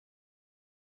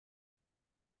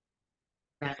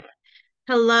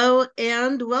Hello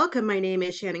and welcome. My name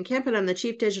is Shannon Kemp, and I'm the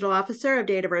Chief Digital Officer of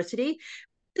DATAVERSITY.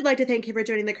 I'd like to thank you for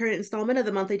joining the current installment of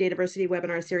the monthly DATAVERSITY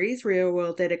webinar series, Real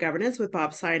World Data Governance with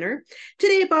Bob Seiner.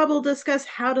 Today, Bob will discuss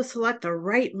how to select the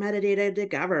right metadata to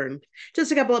govern.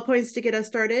 Just a couple of points to get us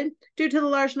started. Due to the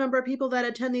large number of people that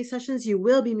attend these sessions, you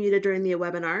will be muted during the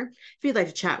webinar. If you'd like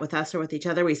to chat with us or with each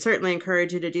other, we certainly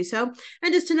encourage you to do so.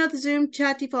 And just to note, the Zoom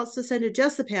chat defaults to send to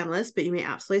just the panelists, but you may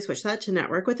absolutely switch that to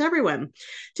network with everyone.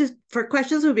 Just for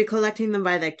questions, we'll be collecting them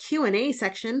by the Q&A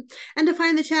section. And to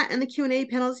find the chat and the Q&A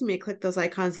panels, you may click those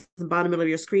icons in the bottom middle of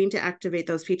your screen to activate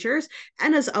those features.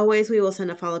 And as always, we will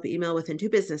send a follow-up email within 2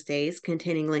 business days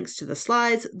containing links to the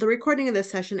slides, the recording of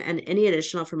this session, and any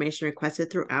additional information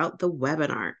requested throughout the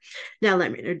webinar. Now,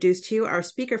 let me introduce to you our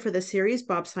speaker for the series,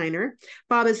 Bob Seiner.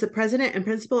 Bob is the president and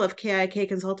principal of KIK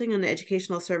Consulting and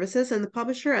Educational Services and the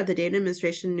publisher of the Data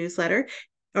Administration newsletter,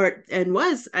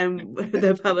 was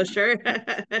the publisher.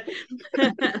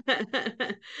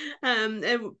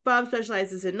 And Bob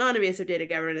specializes in non-invasive data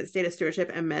governance, data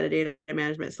stewardship, and metadata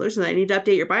management solutions. I need to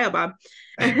update your bio, Bob.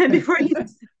 Before you,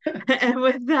 and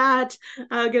with that,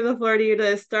 I'll give the floor to you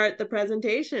to start the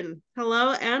presentation.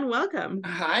 Hello and welcome.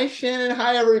 Hi, Shannon.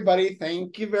 Hi, everybody.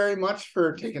 Thank you very much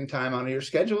for taking time out of your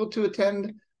schedule to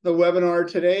attend the webinar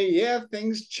today. Yeah,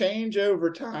 things change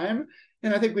over time.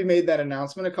 And I think we made that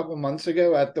announcement a couple months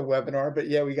ago at the webinar, but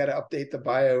yeah, we got to update the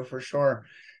bio for sure.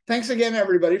 Thanks again,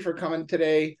 everybody, for coming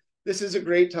today. This is a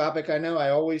great topic. I know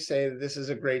I always say that this is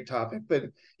a great topic, but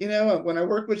you know, when I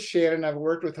work with Shannon, I've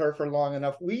worked with her for long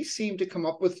enough, we seem to come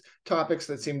up with topics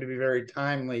that seem to be very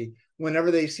timely whenever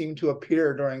they seem to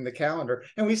appear during the calendar.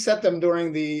 And we set them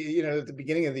during the, at the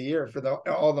beginning of the year for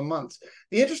all the months.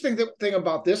 The interesting thing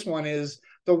about this one is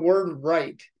the word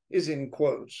right is in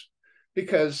quotes,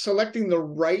 because selecting the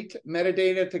right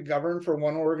metadata to govern for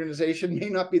one organization may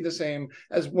not be the same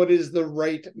as what is the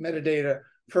right metadata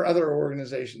for other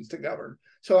organizations to govern.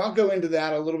 So I'll go into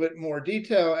that a little bit more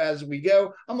detail as we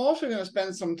go. I'm also going to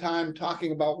spend some time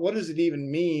talking about what does it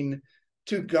even mean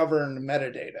to govern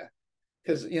metadata?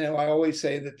 Because, I always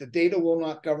say that the data will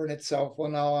not govern itself.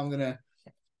 Well, now I'm going to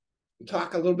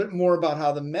talk a little bit more about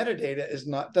how the metadata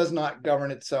does not govern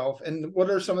itself, and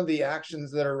what are some of the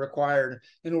actions that are required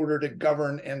in order to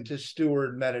govern and to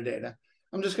steward metadata.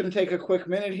 I'm just going to take a quick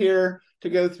minute here to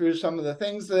go through some of the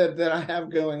things that I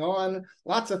have going on.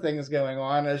 Lots of things going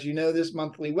on. As you know, this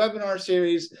monthly webinar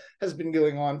series has been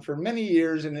going on for many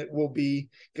years, and it will be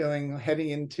heading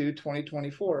into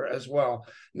 2024 as well.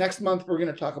 Next month, we're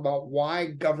going to talk about why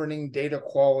governing data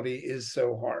quality is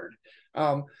so hard.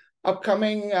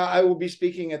 Upcoming, I will be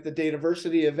speaking at the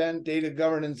DATAVERSITY event, Data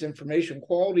Governance Information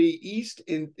Quality East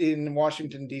in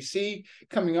Washington, D.C.,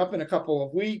 coming up in a couple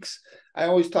of weeks. I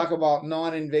always talk about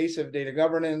non-invasive data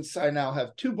governance. I now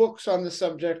have 2 books on the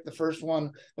subject. The first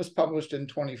one was published in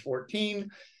 2014,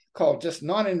 called just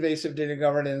Non-Invasive Data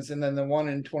Governance, and then the one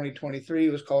in 2023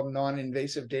 was called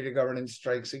Non-Invasive Data Governance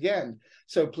Strikes Again.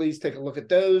 So please take a look at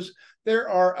those. There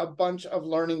are a bunch of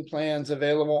learning plans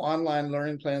available, online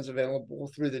learning plans available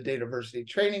through the DATAVERSITY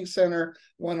Training Center,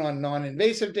 one on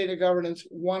non-invasive data governance,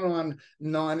 one on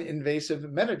non-invasive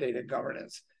metadata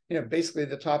governance. Basically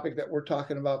the topic that we're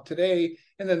talking about today.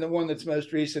 And then the one that's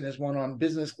most recent is one on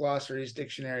business glossaries,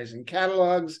 dictionaries, and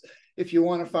catalogs. If you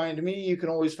want to find me, you can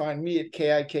always find me at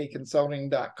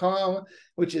kikconsulting.com,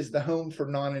 which is the home for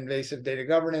non-invasive data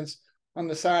governance. On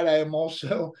the side, I am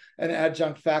also an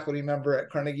adjunct faculty member at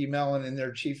Carnegie Mellon in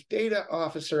their Chief Data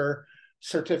Officer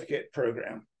Certificate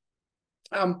Program.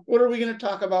 What are we going to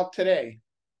talk about today?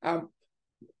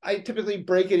 I typically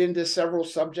break it into several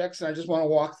subjects, and I just want to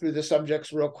walk through the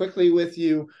subjects real quickly with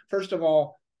you. First of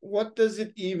all, what does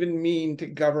it even mean to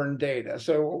govern data?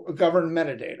 So govern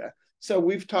metadata. So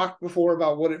we've talked before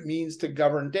about what it means to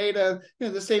govern data.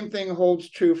 The same thing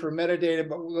holds true for metadata,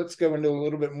 but let's go into a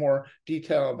little bit more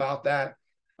detail about that.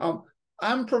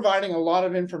 I'm providing a lot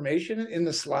of information in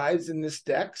the slides in this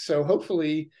deck. So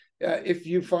hopefully, if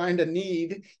you find a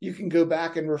need, you can go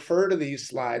back and refer to these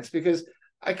slides, because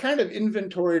I kind of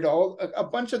inventoried a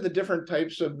bunch of the different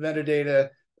types of metadata,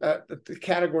 the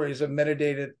categories of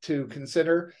metadata to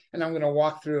consider, and I'm going to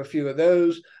walk through a few of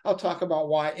those. I'll talk about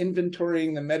why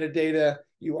inventorying the metadata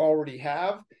you already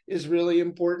have is really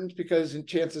important, because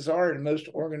chances are in most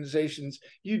organizations,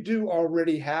 you do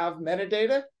already have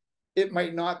metadata. It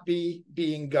might not be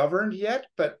being governed yet,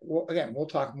 but we'll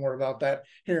talk more about that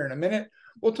here in a minute.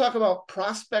 We'll talk about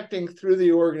prospecting through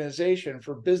the organization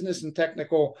for business and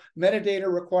technical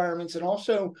metadata requirements, and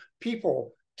also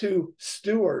people to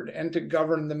steward and to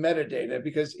govern the metadata,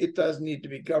 because it does need to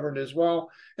be governed as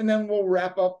well. And then we'll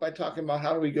wrap up by talking about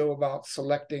how do we go about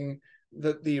selecting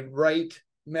the right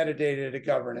metadata to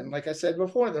govern. And like I said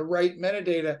before, the right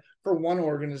metadata for one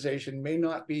organization may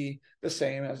not be the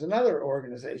same as another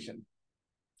organization.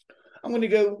 I'm going to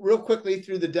go real quickly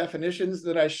through the definitions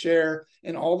that I share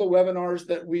in all the webinars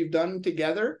that we've done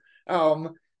together.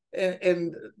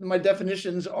 And my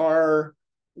definitions are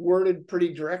worded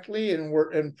pretty directly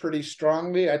and pretty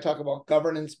strongly. I talk about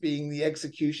governance being the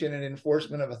execution and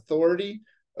enforcement of authority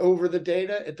over the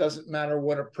data. It doesn't matter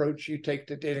what approach you take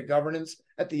to data governance.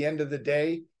 At the end of the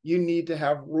day, you need to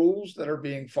have rules that are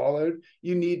being followed.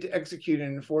 You need to execute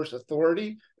and enforce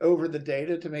authority over the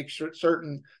data to make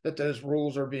certain that those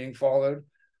rules are being followed.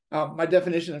 My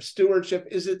definition of stewardship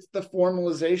is it's the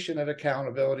formalization of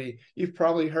accountability. You've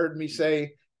probably heard me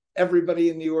say everybody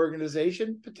in the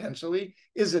organization potentially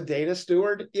is a data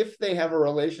steward if they have a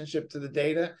relationship to the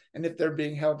data and if they're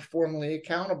being held formally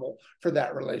accountable for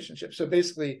that relationship. So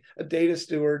basically, a data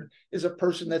steward is a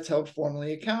person that's held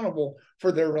formally accountable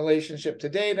for their relationship to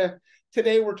data.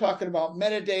 Today, we're talking about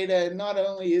metadata, and not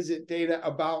only is it data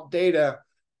about data,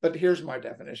 but here's my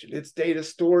definition. It's data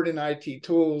stored in IT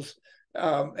tools,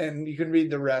 and you can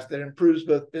read the rest. That improves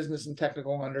both business and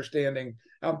technical understanding.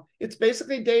 It's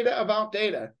basically data about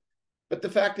data. But the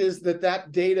fact is that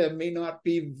that data may not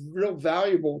be real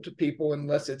valuable to people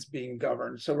unless it's being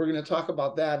governed. So we're going to talk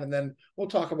about that, and then we'll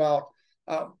talk about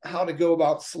how to go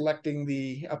about selecting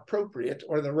the appropriate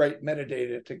or the right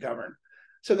metadata to govern.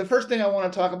 So the first thing I want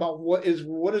to talk about what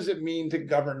does it mean to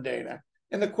govern data?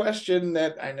 And the question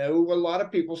that I know a lot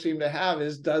of people seem to have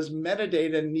is, does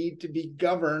metadata need to be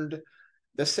governed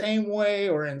the same way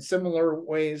or in similar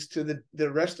ways to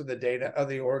the rest of the data of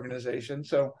the organization?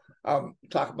 So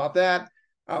talk about that.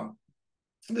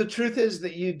 The truth is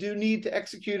that you do need to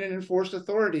execute and enforce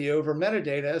authority over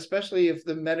metadata, especially if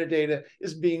the metadata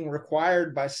is being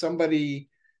required by somebody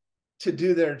to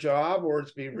do their job, or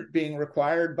it's being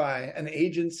required by an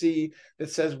agency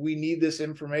that says we need this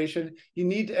information. You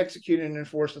need to execute and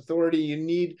enforce authority. You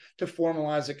need to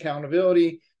formalize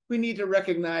accountability. We need to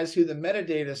recognize who the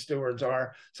metadata stewards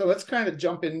are. So let's kind of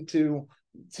jump into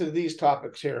these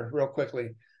topics here real quickly.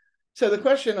 So the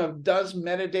question of, does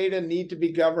metadata need to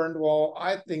be governed? Well,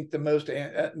 I think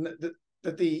the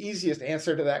easiest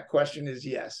answer to that question is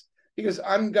yes, because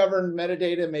ungoverned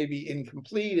metadata may be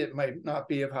incomplete. It might not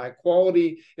be of high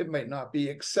quality. It might not be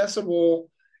accessible.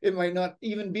 It might not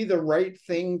even be the right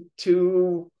thing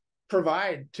to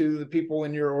provide to the people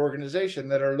in your organization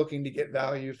that are looking to get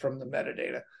value from the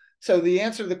metadata. So the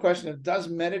answer to the question of, does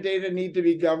metadata need to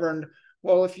be governed?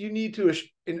 Well, if you need to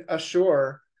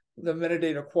assure the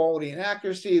metadata quality and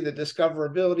accuracy, the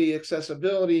discoverability,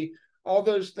 accessibility, all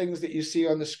those things that you see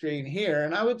on the screen here.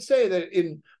 And I would say that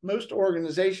in most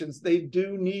organizations, they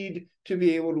do need to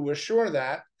be able to assure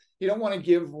that. You don't want to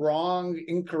give wrong,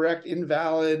 incorrect,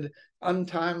 invalid,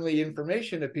 untimely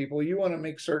information to people. You want to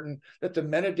make certain that the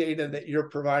metadata that you're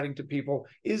providing to people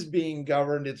is being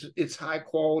governed, it's high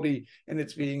quality, and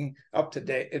it's being up to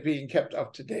date, it's being kept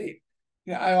up to date.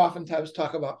 You know, I oftentimes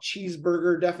talk about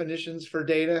cheeseburger definitions for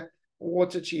data.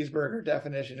 What's a cheeseburger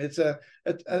definition?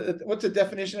 What's a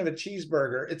definition of a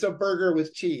cheeseburger? It's a burger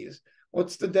with cheese.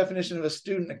 What's the definition of a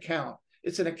student account?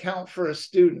 It's an account for a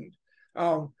student.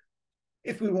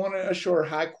 If we want to assure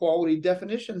high quality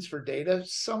definitions for data,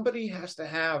 somebody has to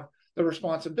have the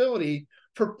responsibility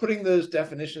for putting those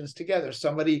definitions together.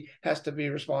 Somebody has to be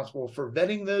responsible for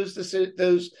vetting those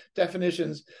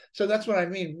definitions. So that's what I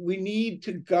mean. We need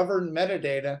to govern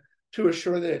metadata to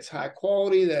assure that it's high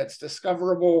quality, that it's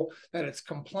discoverable, that it's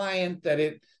compliant,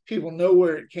 that people know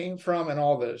where it came from, and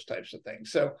all those types of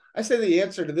things. So I say the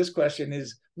answer to this question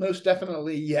is most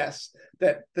definitely yes,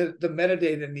 that the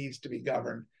metadata needs to be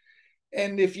governed.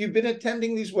 And if you've been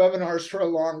attending these webinars for a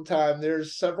long time,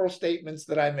 there's several statements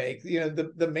that I make. You know,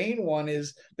 the main one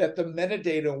is that the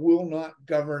metadata will not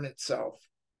govern itself,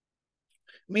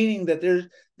 meaning that the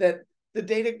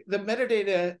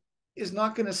metadata is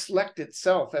not going to select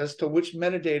itself as to which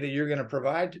metadata you're going to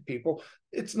provide to people.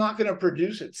 It's not going to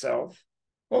produce itself.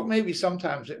 Well, maybe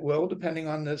sometimes it will, depending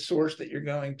on the source that you're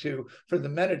going to for the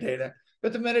metadata,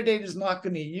 but the metadata is not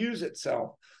going to use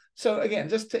itself. So again,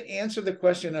 just to answer the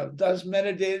question of, does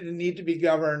metadata need to be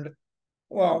governed?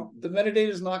 Well, the metadata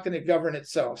is not going to govern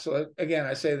itself. So again,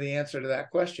 I say the answer to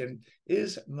that question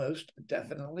is most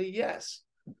definitely yes.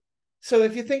 So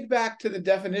if you think back to the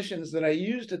definitions that I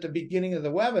used at the beginning of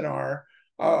the webinar,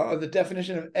 the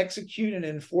definition of execute and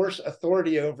enforce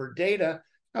authority over data,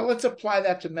 now let's apply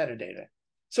that to metadata.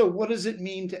 So what does it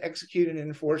mean to execute and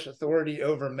enforce authority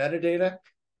over metadata?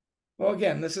 Well,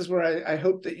 again, this is where I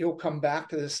hope that you'll come back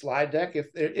to this slide deck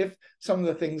if some of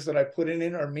the things that I put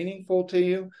in are meaningful to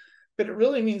you. But it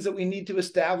really means that we need to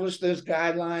establish those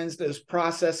guidelines, those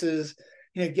processes,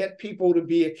 get people to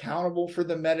be accountable for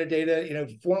the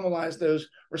metadata, formalize those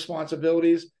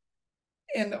responsibilities.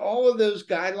 And all of those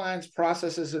guidelines,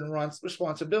 processes, and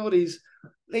responsibilities,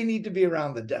 they need to be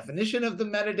around the definition of the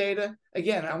metadata.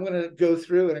 Again, I'm going to go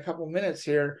through in a couple of minutes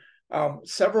here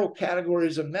several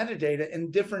categories of metadata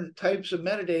and different types of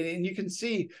metadata. And you can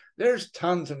see there's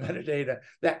tons of metadata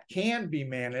that can be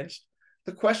managed.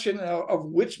 The question of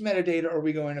which metadata are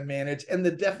we going to manage and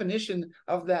the definition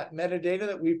of that metadata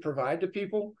that we provide to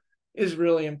people is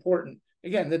really important.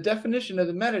 Again, the definition of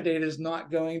the metadata is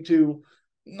not going to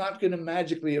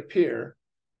magically appear.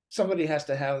 Somebody has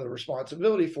to have the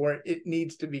responsibility for it. It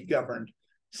needs to be governed.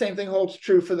 Same thing holds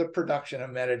true for the production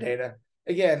of metadata.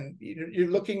 Again,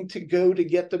 you're looking to go to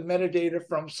get the metadata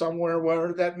from somewhere,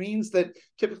 where that means that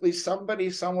typically somebody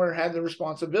somewhere had the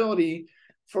responsibility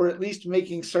for at least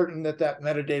making certain that that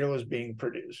metadata was being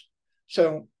produced.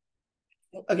 So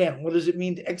again, what does it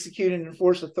mean to execute and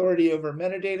enforce authority over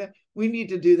metadata? We need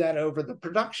to do that over the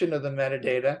production of the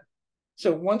metadata.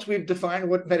 So once we've defined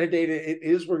what metadata it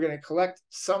is we're going to collect,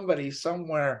 somebody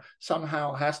somewhere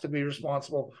somehow has to be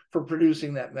responsible for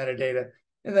producing that metadata.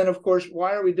 And then, of course,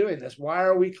 why are we doing this? Why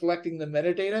are we collecting the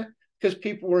metadata? Because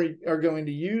people are going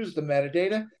to use the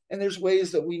metadata, and there's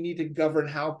ways that we need to govern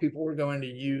how people are going to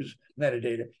use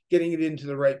metadata, getting it into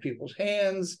the right people's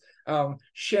hands,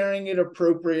 sharing it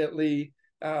appropriately.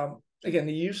 Again,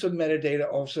 the use of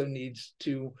metadata also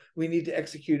we need to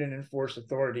execute and enforce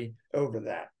authority over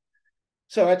that.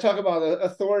 So I talk about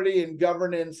authority and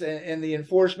governance and the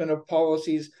enforcement of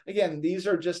policies. Again, these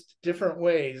are just different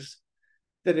ways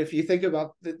that if you think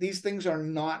about that, these things are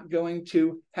not going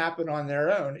to happen on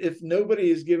their own. If nobody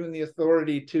is given the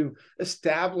authority to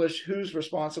establish who's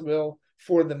responsible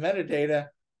for the metadata,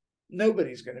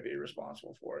 nobody's going to be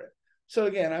responsible for it. So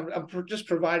again, I'm just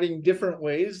providing different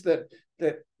ways that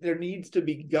there needs to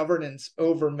be governance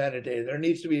over metadata. There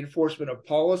needs to be enforcement of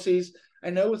policies. I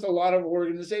know with a lot of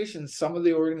organizations, some of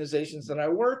the organizations that I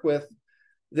work with,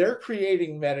 they're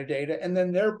creating metadata and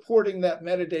then they're porting that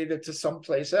metadata to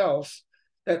someplace else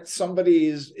that somebody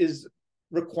is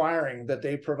requiring that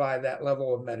they provide that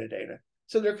level of metadata.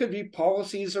 So there could be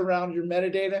policies around your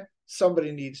metadata.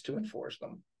 Somebody needs to enforce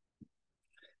them.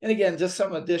 And again, just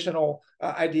some additional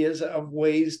ideas of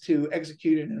ways to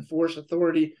execute and enforce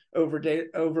authority over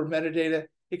metadata.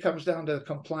 It comes down to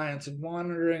compliance and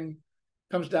monitoring,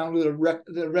 comes down to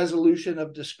the resolution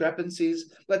of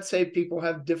discrepancies. Let's say people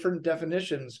have different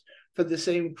definitions for the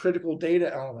same critical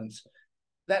data elements.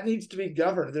 That needs to be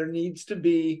governed. There needs to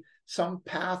be some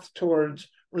path towards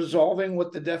resolving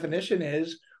what the definition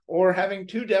is, or having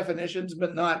two definitions,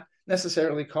 but not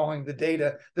necessarily calling the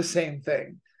data the same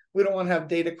thing. We don't want to have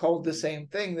data called the same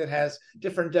thing that has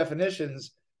different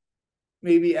definitions.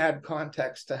 Maybe add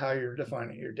context to how you're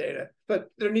defining your data. But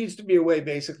there needs to be a way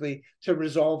basically to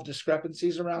resolve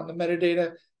discrepancies around the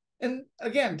metadata. And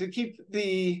again, to keep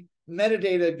the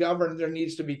metadata governed, there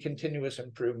needs to be continuous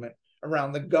improvement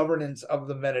around the governance of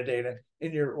the metadata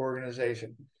in your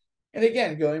organization. And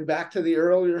again, going back to the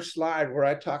earlier slide where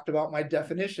I talked about my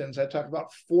definitions, I talked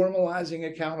about formalizing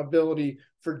accountability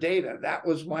for data. That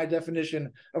was my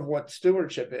definition of what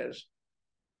stewardship is.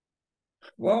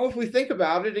 Well, if we think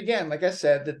about it, again, like I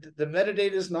said, the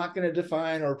metadata is not going to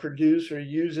define or produce or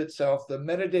use itself. The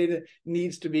metadata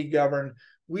needs to be governed.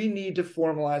 We need to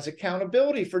formalize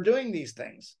accountability for doing these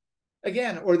things.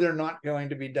 Again, or they're not going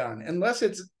to be done. Unless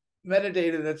it's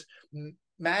metadata that's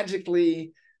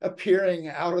magically appearing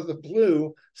out of the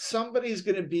blue, somebody's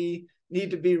going to need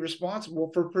to be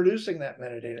responsible for producing that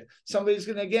metadata. Somebody's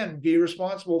going to, again, be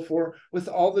responsible for, with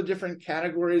all the different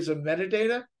categories of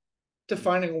metadata,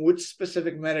 defining which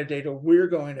specific metadata we're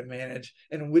going to manage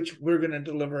and which we're going to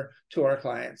deliver to our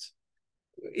clients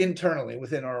internally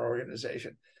within our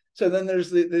organization. So then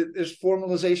there's there's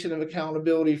formalization of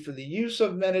accountability for the use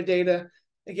of metadata.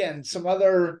 Again, some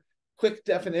other quick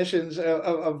definitions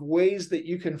of ways that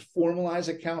you can formalize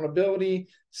accountability,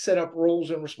 set up roles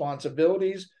and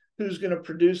responsibilities. Who's going to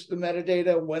produce the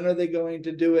metadata? When are they going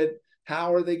to do it?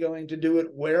 How are they going to do it?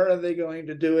 Where are they going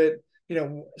to do it?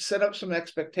 Set up some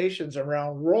expectations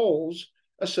around roles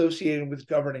associated with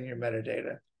governing your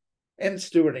metadata and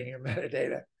stewarding your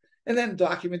metadata. And then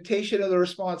documentation of the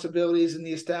responsibilities and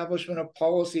the establishment of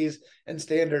policies and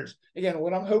standards. Again,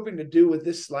 what I'm hoping to do with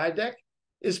this slide deck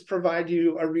is provide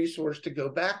you a resource to go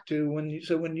back to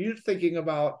when you're thinking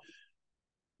about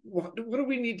what do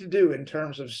we need to do in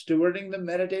terms of stewarding the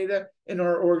metadata in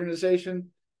our organization.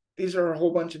 These are a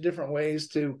whole bunch of different ways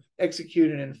to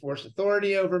execute and enforce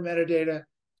authority over metadata,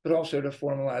 but also to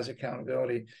formalize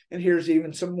accountability. And here's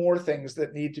even some more things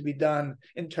that need to be done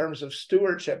in terms of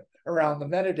stewardship around the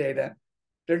metadata.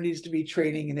 There needs to be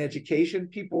training and education.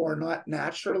 People are not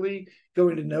naturally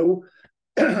going to know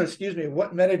excuse me,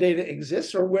 what metadata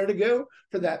exists or where to go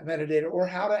for that metadata or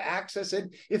how to access it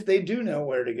if they do know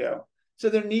where to go. So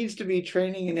there needs to be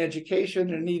training and education.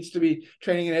 There needs to be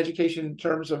training and education in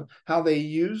terms of how they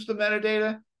use the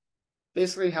metadata,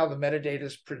 basically how the metadata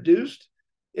is produced.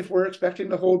 If we're expecting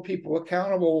to hold people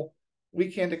accountable,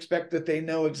 we can't expect that they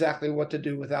know exactly what to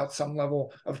do without some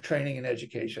level of training and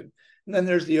education. And then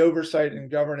there's the oversight and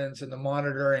governance and the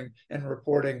monitoring and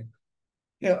reporting.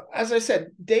 As I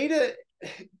said, data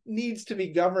needs to be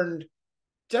governed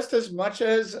just as much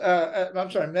as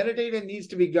metadata needs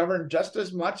to be governed just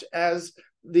as much as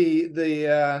the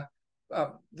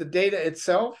data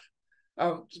itself.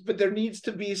 But there needs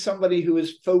to be somebody who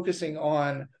is focusing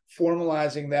on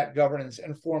formalizing that governance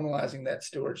and formalizing that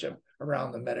stewardship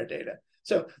around the metadata.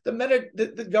 So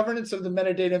the governance of the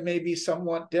metadata may be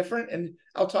somewhat different, and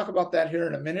I'll talk about that here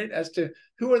in a minute as to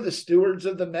who are the stewards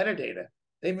of the metadata.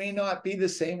 They may not be the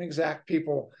same exact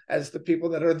people as the people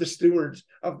that are the stewards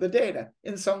of the data.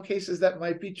 In some cases, that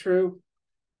might be true.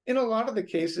 In a lot of the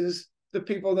cases, the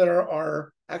people that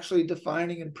are actually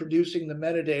defining and producing the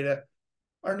metadata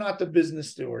are not the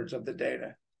business stewards of the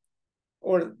data.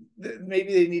 Or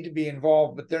maybe they need to be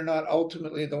involved, but they're not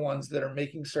ultimately the ones that are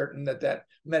making certain that that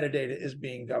metadata is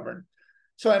being governed.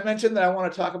 So I mentioned that I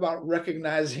want to talk about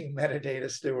recognizing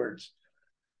metadata stewards.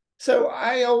 So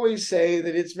I always say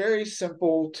that it's very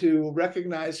simple to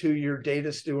recognize who your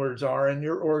data stewards are in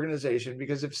your organization,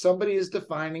 because if somebody is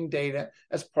defining data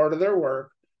as part of their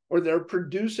work, or they're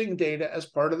producing data as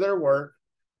part of their work,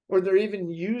 or they're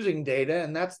even using data,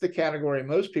 and that's the category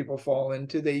most people fall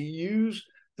into, they use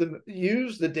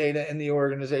the data in the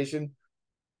organization,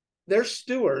 they're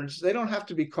stewards. They don't have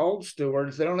to be called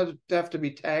stewards. They don't have to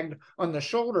be tagged on the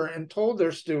shoulder and told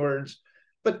they're stewards.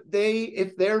 But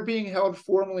if they're being held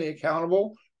formally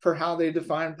accountable for how they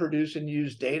define, produce, and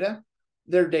use data,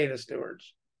 they're data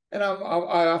stewards. And I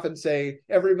often say,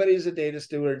 everybody's a data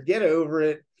steward. Get over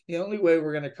it. The only way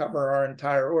we're going to cover our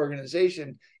entire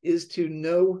organization is to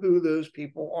know who those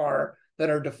people are that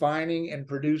are defining and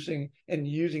producing and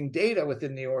using data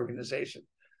within the organization.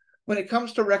 When it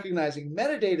comes to recognizing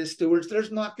metadata stewards,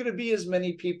 there's not going to be as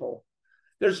many people.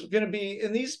 There's going to be,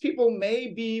 and these people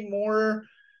may be more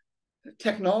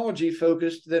technology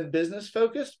focused than business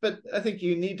focused, but I think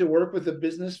you need to work with the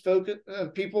business focused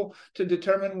people to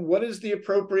determine what is the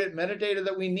appropriate metadata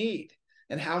that we need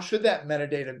and how should that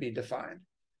metadata be defined.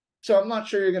 So I'm not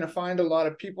sure you're going to find a lot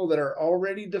of people that are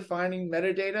already defining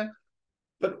metadata,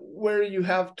 but where you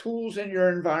have tools in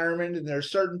your environment and there are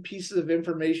certain pieces of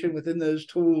information within those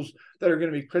tools that are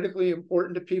going to be critically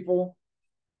important to people,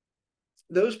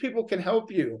 those people can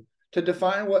help you to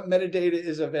define what metadata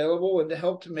is available and to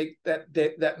help to make that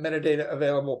metadata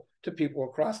available to people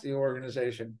across the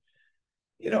organization.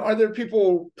 Are there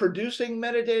people producing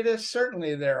metadata?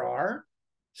 Certainly there are.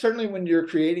 Certainly when you're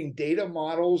creating data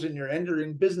models and you're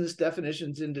entering business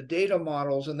definitions into data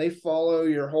models and they follow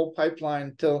your whole pipeline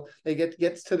until they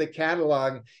gets to the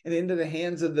catalog and into the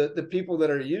hands of the people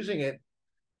that are using it,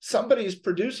 somebody's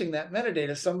producing that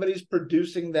metadata, somebody's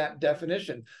producing that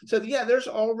definition. So yeah, there's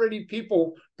already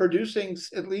people producing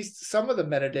at least some of the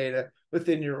metadata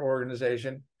within your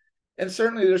organization. And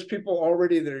certainly there's people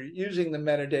already that are using the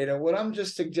metadata. What I'm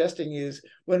just suggesting is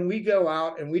when we go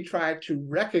out and we try to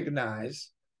recognize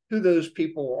who those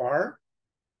people are,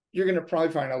 you're going to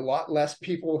probably find a lot less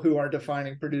people who are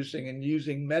defining, producing, and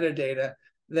using metadata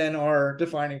than are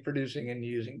defining, producing, and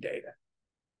using data.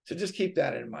 So just keep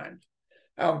that in mind.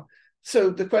 So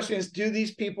the question is, do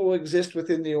these people exist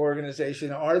within the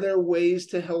organization? Are there ways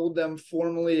to hold them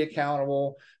formally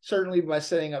accountable? Certainly by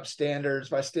setting up standards,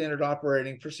 by standard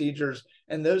operating procedures,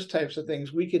 and those types of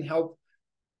things, we can help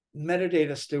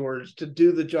metadata stewards to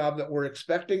do the job that we're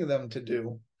expecting them to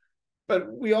do. But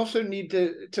we also need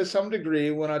to some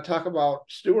degree, when I talk about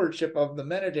stewardship of the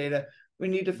metadata, we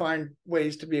need to find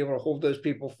ways to be able to hold those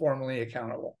people formally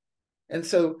accountable. And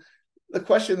so the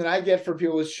question that I get from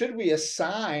people is, should we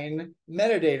assign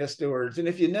metadata stewards? And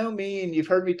if you know me and you've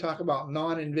heard me talk about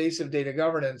non-invasive data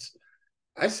governance,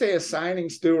 I say assigning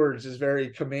stewards is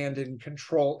very command and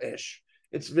control-ish.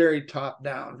 It's very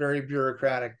top-down, very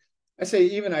bureaucratic. I say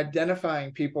even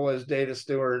identifying people as data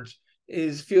stewards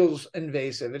feels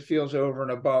invasive. It feels over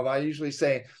and above. I usually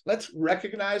say, let's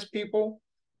recognize people.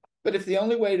 But if the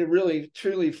only way to really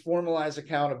truly formalize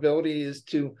accountability is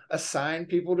to assign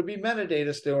people to be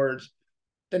metadata stewards,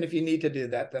 then if you need to do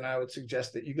that, then I would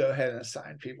suggest that you go ahead and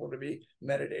assign people to be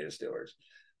metadata stewards.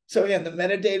 So again, the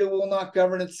metadata will not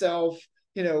govern itself.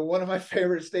 one of my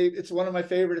favorite it's one of my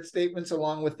favorite statements,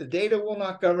 along with the data will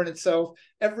not govern itself.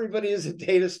 Everybody is a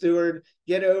data steward.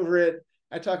 Get over it.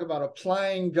 I talk about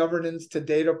applying governance to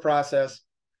data process.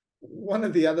 One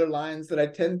of the other lines that I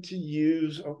tend to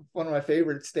use, one of my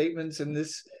favorite statements, and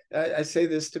this, I say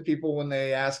this to people when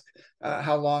they ask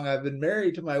how long I've been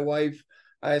married to my wife.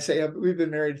 I say we've been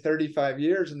married 35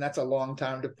 years, and that's a long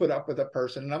time to put up with a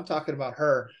person. And I'm talking about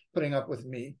her putting up with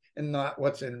me and not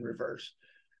what's in reverse.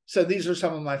 So these are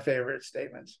some of my favorite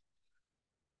statements.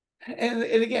 And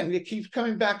again, it keeps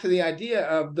coming back to the idea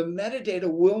of the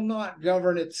metadata will not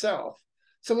govern itself.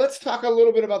 So let's talk a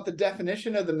little bit about the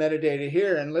definition of the metadata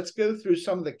here, and let's go through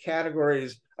some of the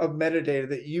categories of metadata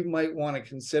that you might want to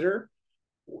consider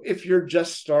if you're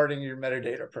just starting your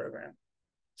metadata program.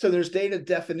 So there's data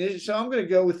definition. So I'm going to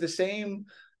go with the same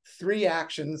 3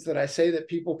 actions that I say that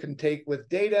people can take with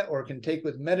data or can take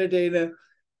with metadata.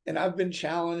 And I've been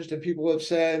challenged, and people have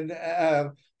said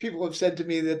to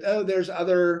me that, oh, there's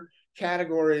other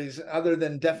categories other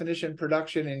than definition,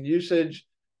 production, and usage.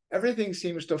 Everything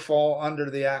seems to fall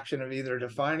under the action of either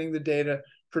defining the data,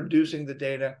 producing the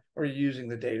data, or using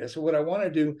the data. So what I want to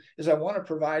do is I want to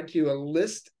provide to you a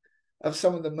list of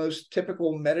some of the most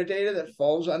typical metadata that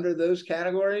falls under those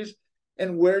categories,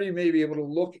 and where you may be able to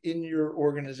look in your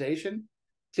organization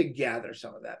to gather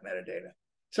some of that metadata.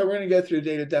 So we're going to go through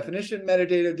data definition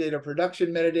metadata, data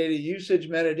production metadata, usage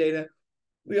metadata.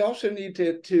 We also need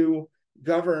to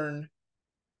govern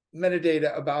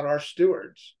metadata about our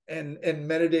stewards and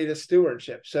metadata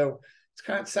stewardship. So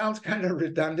sounds kind of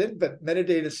redundant, but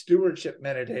metadata stewardship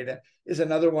metadata is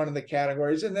another one of the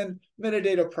categories. And then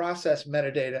metadata process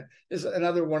metadata is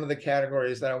another one of the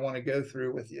categories that I want to go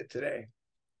through with you today.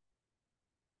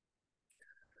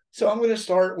 So I'm going to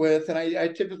start with, and I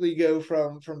typically go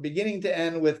from beginning to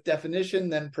end with definition,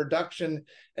 then production,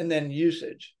 and then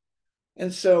usage.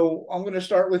 And so I'm going to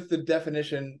start with the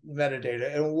definition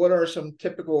metadata. And what are some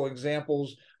typical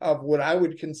examples of what I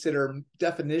would consider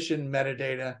definition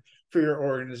metadata for your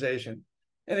organization?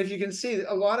 And if you can see,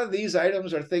 a lot of these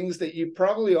items are things that you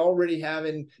probably already have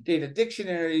in data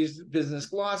dictionaries, business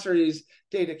glossaries,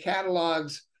 data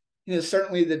catalogs,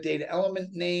 certainly the data element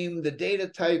name, the data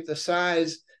type, the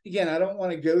size. Again, I don't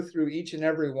want to go through each and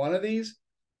every one of these,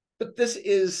 but this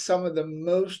is some of the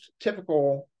most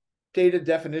typical data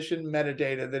definition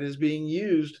metadata that is being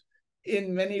used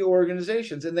in many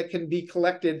organizations and that can be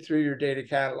collected through your data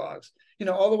catalogs,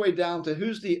 all the way down to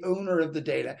who's the owner of the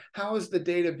data, how is the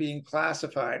data being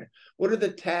classified, what are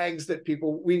the tags that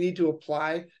we need to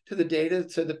apply to the data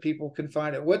so that people can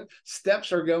find it, what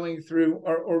steps are we going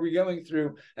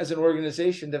through as an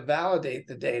organization to validate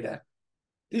the data.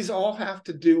 These all have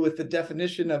to do with the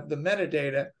definition of the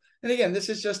metadata. And again, this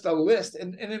is just a list.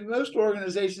 And in most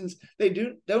organizations, they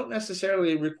don't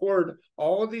necessarily record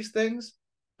all of these things.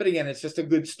 But again, it's just a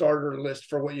good starter list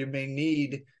for what you may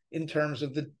need in terms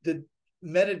of the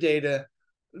metadata,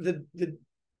 the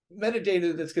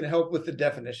metadata that's going to help with the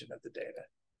definition of the data.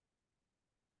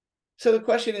 So the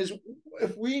question is,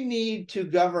 if we need to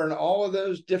govern all of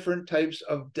those different types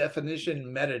of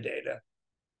definition metadata,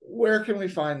 where can we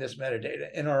find this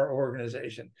metadata in our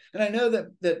organization? And I know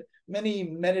that many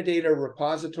metadata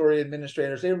repository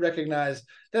administrators, they recognize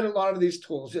that a lot of these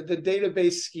tools, the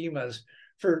database schemas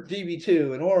for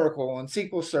DB2 and Oracle and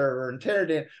SQL Server and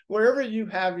Teradata, wherever you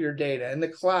have your data in the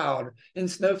cloud, in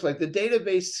Snowflake, the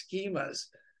database schemas,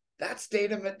 that's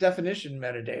data definition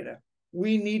metadata.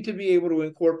 We need to be able to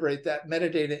incorporate that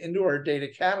metadata into our data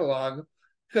catalog,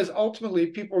 because ultimately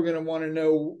people are going to want to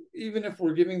know, even if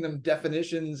we're giving them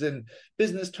definitions and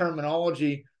business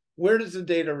terminology, where does the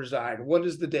data reside? What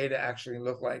does the data actually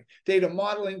look like? Data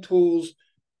modeling tools,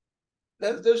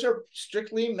 those are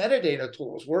strictly metadata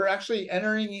tools. We're actually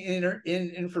entering in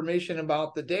information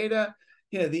about the data,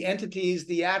 the entities,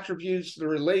 the attributes, the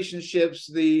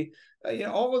relationships,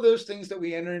 all of those things that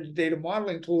we enter into data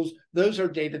modeling tools, those are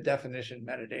data definition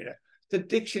metadata. The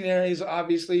dictionaries,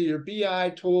 obviously, your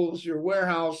BI tools, your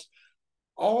warehouse,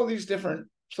 all of these different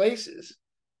places,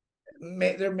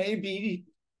 there may be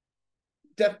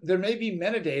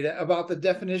metadata about the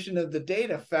definition of the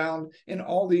data found in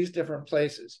all these different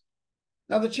places.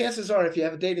 Now, the chances are, if you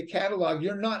have a data catalog,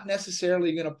 you're not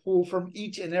necessarily going to pull from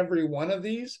each and every one of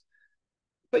these,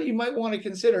 but you might want to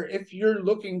consider, if you're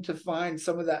looking to find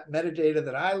some of that metadata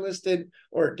that I listed,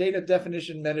 or data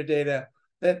definition metadata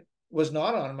that was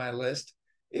not on my list,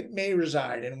 it may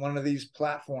reside in one of these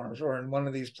platforms or in one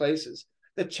of these places.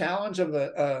 The challenge of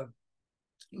a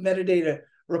metadata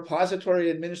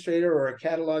repository administrator or a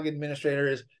catalog administrator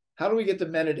is, how do we get the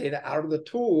metadata out of the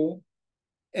tool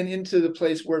and into the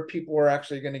place where people are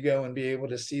actually going to go and be able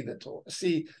to see the tool,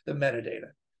 see the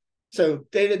metadata? So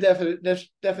data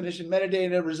definition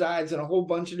metadata resides in a whole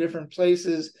bunch of different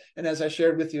places. And as I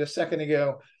shared with you a second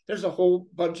ago, there's a whole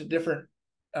bunch of different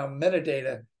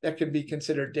metadata that could be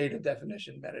considered data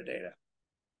definition metadata.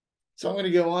 So I'm going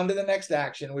to go on to the next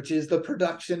action, which is the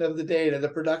production of the data, the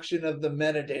production of the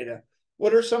metadata.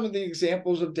 What are some of the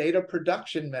examples of data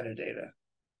production metadata?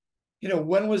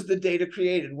 When was the data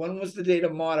created? When was the data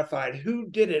modified? Who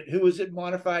did it? Who was it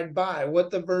modified by? What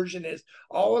the version is?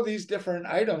 All of these different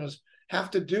items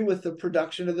have to do with the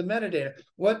production of the metadata,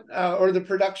 or the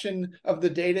production of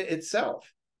the data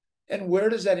itself. And where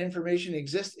does that information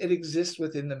exist? It exists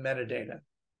within the metadata.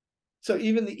 So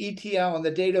even the ETL and the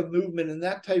data movement and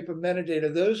that type of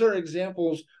metadata, those are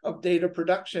examples of data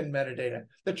production metadata,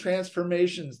 the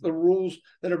transformations, the rules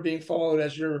that are being followed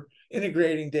as you're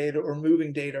integrating data or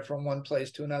moving data from one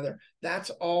place to another. That's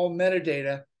all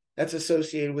metadata that's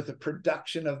associated with the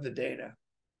production of the data.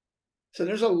 So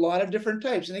there's a lot of different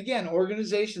types. And again,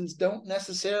 organizations don't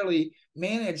necessarily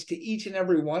manage to each and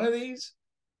every one of these.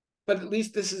 But at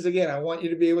least this is, again, I want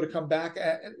you to be able to come back,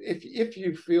 if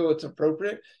you feel it's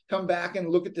appropriate, come back and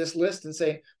look at this list and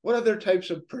say, what other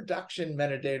types of production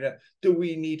metadata do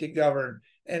we need to govern?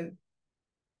 And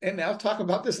I'll talk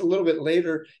about this a little bit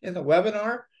later in the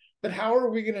webinar, but how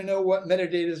are we going to know what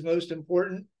metadata is most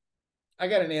important? I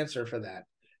got an answer for that.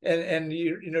 And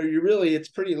you really, it's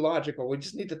pretty logical. We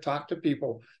just need to talk to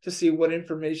people to see what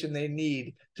information they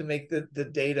need to make the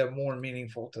data more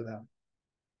meaningful to them.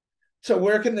 So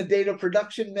where can the data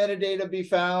production metadata be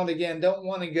found? Again, don't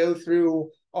want to go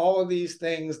through all of these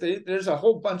things. There's a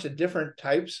whole bunch of different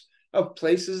types of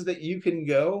places that you can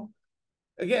go.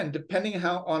 Again, depending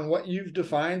on what you've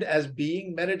defined as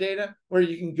being metadata, where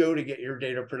you can go to get your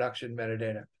data production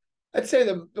metadata. I'd say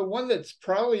the one that's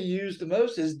probably used the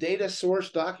most is data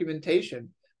source documentation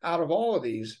out of all of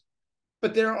these.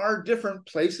 But there are different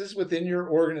places within your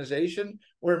organization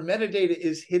where metadata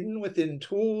is hidden within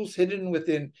tools, hidden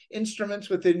within instruments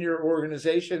within your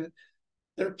organization.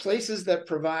 There are places that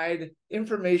provide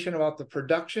information about the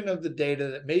production of the data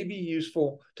that may be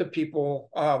useful to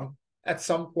people at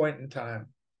some point in time.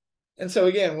 And so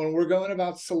again, when we're going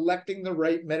about selecting the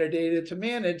right metadata to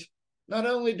manage, not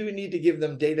only do we need to give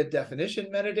them data definition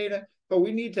metadata, but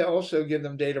we need to also give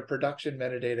them data production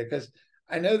metadata, because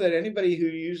I know that anybody who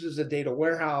uses a data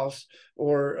warehouse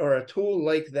or a tool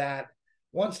like that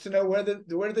wants to know where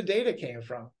the data came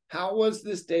from. How was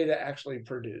this data actually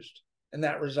produced? And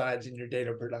that resides in your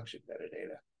data production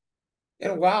metadata.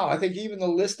 And wow, I think even the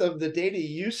list of the data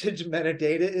usage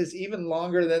metadata is even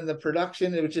longer than the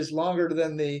production, which is longer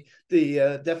than the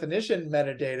definition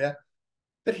metadata.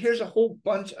 But here's a whole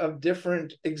bunch of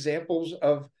different examples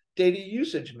of data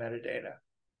usage metadata.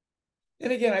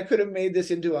 And again, I could have made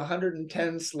this into a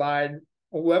 110 slide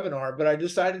webinar, but I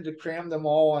decided to cram them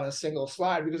all on a single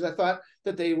slide because I thought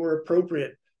that they were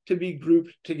appropriate to be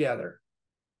grouped together.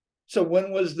 So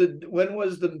when was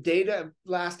the data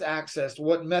last accessed?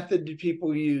 What method did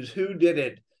people use? Who did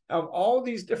it? All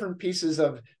these different pieces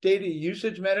of data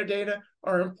usage metadata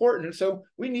are important. So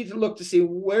we need to look to see,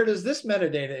 where does this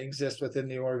metadata exist within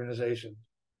the organization?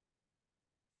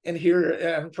 And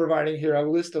here I'm providing here a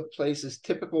list of places,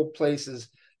 typical places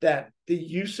that the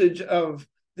usage of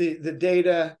the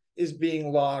data is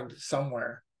being logged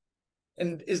somewhere.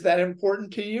 And is that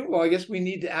important to you? Well, I guess we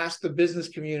need to ask the business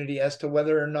community as to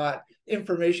whether or not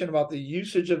information about the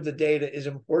usage of the data is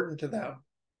important to them.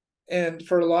 And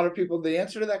for a lot of people, the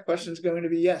answer to that question is going to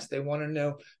be yes. They want to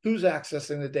know who's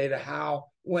accessing the data, how,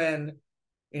 when,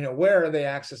 where are they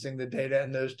accessing the data,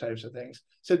 and those types of things.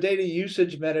 So data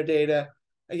usage metadata.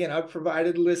 Again, I've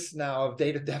provided lists now of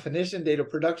data definition, data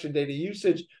production, data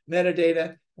usage,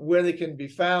 metadata, where they can be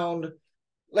found.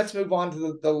 Let's move on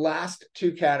to the last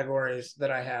two categories that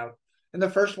I have. And the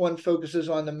first one focuses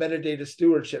on the metadata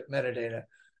stewardship metadata.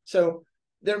 So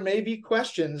there may be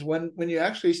questions when you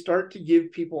actually start to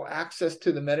give people access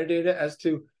to the metadata as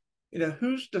to,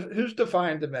 who's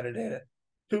defined the metadata,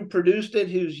 who produced it,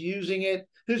 who's using it,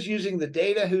 who's using the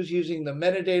data, who's using the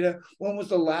metadata. When was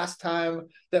the last time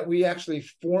that we actually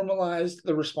formalized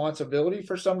the responsibility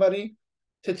for somebody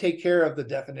to take care of the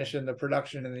definition, the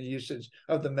production, and the usage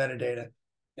of the metadata?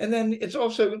 And then it's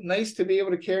also nice to be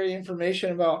able to carry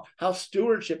information about how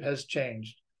stewardship has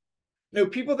changed.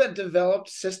 People that developed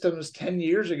systems 10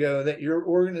 years ago that your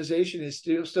organization is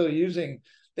still using,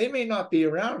 they may not be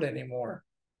around anymore.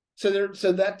 So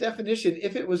that definition,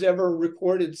 if it was ever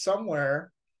recorded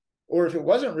somewhere, or if it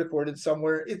wasn't recorded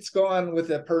somewhere, it's gone with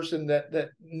a person that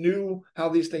knew how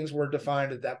these things were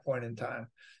defined at that point in time.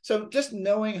 So just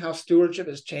knowing how stewardship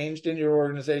has changed in your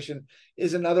organization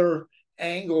is another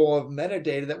angle of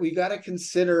metadata that we got to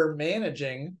consider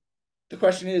managing, The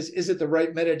question is it the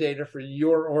right metadata for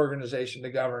your organization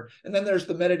to govern? And then there's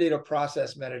the metadata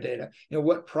process metadata.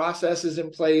 What process is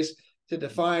in place to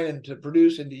define and to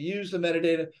produce and to use the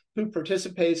metadata? Who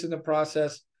participates in the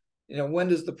process? When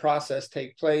does the process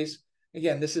take place?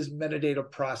 Again, this is metadata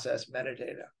process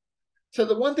metadata. So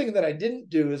the one thing that I didn't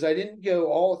do is I didn't go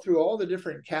all through all the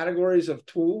different categories of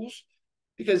tools,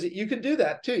 because you could do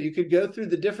that too. You could go through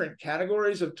the different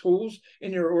categories of tools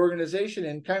in your organization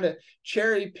and kind of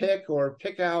cherry pick or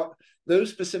pick out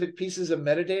those specific pieces of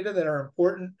metadata that are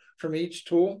important from each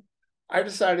tool. I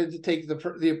decided to take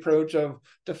the approach of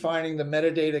defining the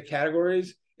metadata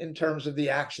categories in terms of the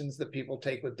actions that people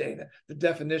take with data, the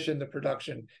definition, the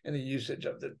production, and the usage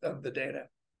of the data.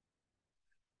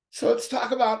 So let's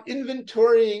talk about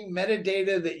inventorying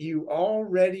metadata that you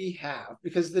already have,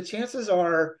 because the chances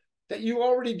are that you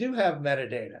already do have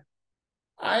metadata.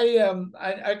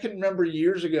 I can remember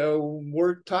years ago,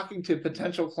 we're talking to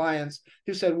potential clients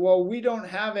who said, well, we don't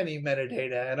have any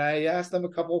metadata. And I asked them a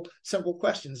couple simple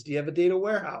questions. Do you have a data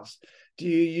warehouse? Do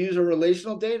you use a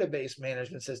relational database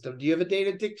management system? Do you have a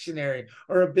data dictionary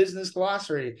or a business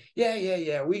glossary?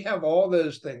 Yeah. We have all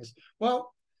those things.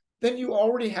 Well, then you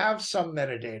already have some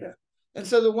metadata. And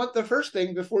so the first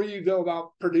thing before you go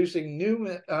about producing new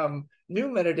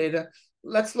metadata,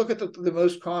 let's look at the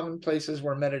most common places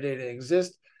where metadata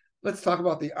exists. Let's talk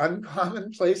about the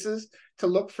uncommon places to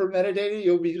look for metadata.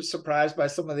 You'll be surprised by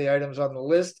some of the items on the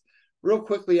list. Real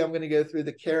quickly, I'm going to go through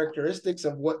the characteristics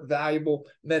of what valuable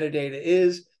metadata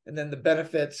is, and then the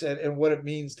benefits and what it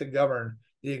means to govern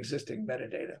the existing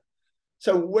metadata.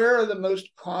 So where are the most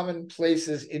common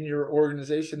places in your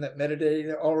organization that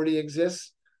metadata already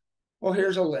exists? Well,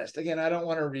 here's a list. Again, I don't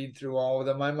want to read through all of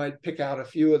them. I might pick out a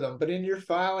few of them, but in your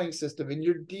filing system, in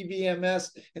your DBMS,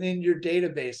 and in your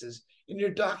databases, in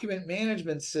your document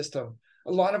management system,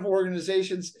 a lot of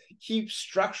organizations keep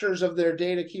structures of their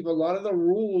data, keep a lot of the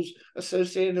rules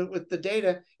associated with the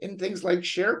data in things like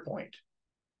SharePoint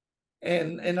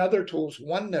and other tools,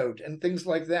 OneNote, and things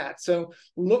like that. So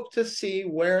look to see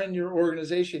where in your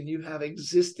organization you have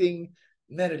existing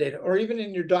metadata, or even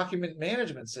in your document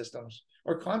management systems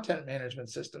or content management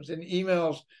systems, in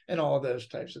emails and all of those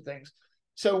types of things.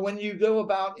 So when you go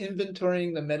about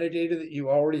inventorying the metadata that you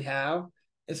already have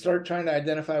and start trying to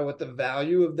identify what the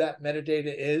value of that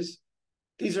metadata is,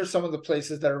 these are some of the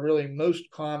places that are really most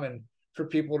common for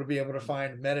people to be able to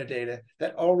find metadata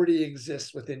that already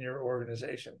exists within your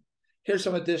organization. Here's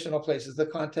some additional places: the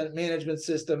content management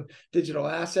system, digital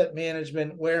asset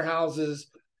management,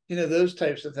 warehouses, those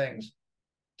types of things.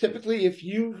 Typically, if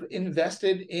you've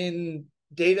invested in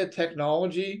data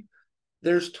technology,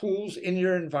 there's tools in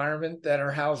your environment that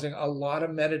are housing a lot of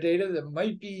metadata that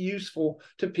might be useful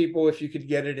to people if you could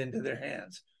get it into their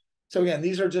hands. So again,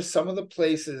 these are just some of the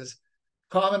places,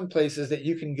 common places that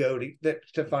you can go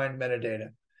to find metadata.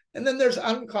 And then there's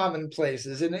uncommon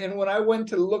places. And when I went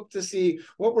to look to see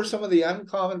what were some of the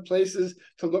uncommon places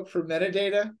to look for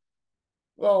metadata,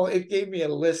 well, it gave me a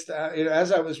list.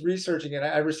 As I was researching it,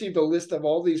 I received a list of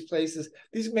all these places.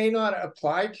 These may not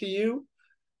apply to you,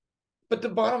 but the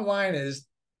bottom line is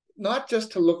not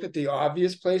just to look at the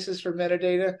obvious places for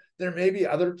metadata. There may be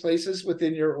other places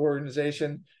within your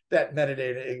organization that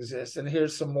metadata exists. And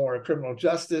here's some more: criminal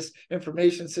justice,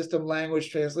 information system,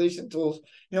 language translation tools.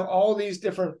 All these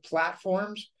different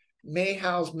platforms may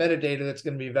house metadata that's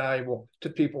going to be valuable to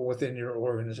people within your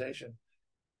organization.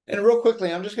 And real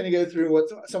quickly, I'm just going to go through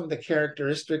what some of the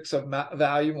characteristics of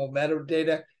valuable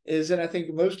metadata is. And I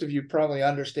think most of you probably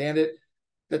understand it,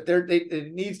 that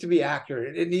it needs to be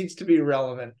accurate. It needs to be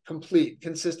relevant, complete,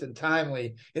 consistent,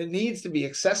 timely. It needs to be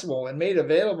accessible and made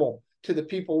available to the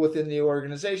people within the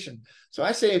organization. So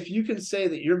I say, if you can say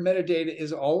that your metadata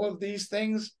is all of these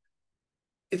things,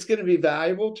 it's going to be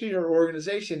valuable to your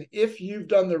organization if you've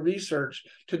done the research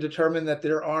to determine that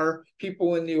there are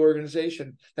people in the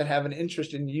organization that have an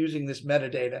interest in using this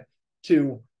metadata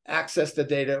to access the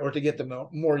data or to get the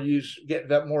more use, get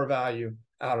that more value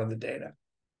out of the data.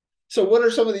 So what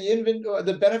are some of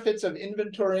the benefits of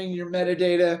inventorying your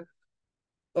metadata?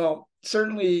 Well,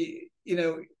 certainly,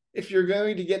 if you're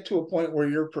going to get to a point where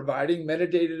you're providing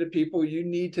metadata to people, you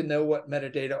need to know what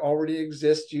metadata already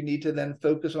exists. You need to then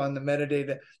focus on the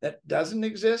metadata that doesn't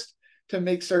exist to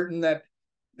make certain that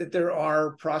there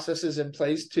are processes in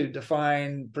place to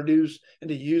define, produce, and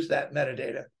to use that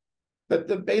metadata. But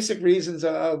the basic reasons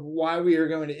of why we are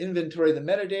going to inventory the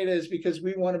metadata is because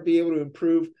we want to be able to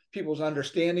improve people's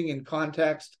understanding and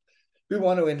context. We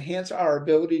want to enhance our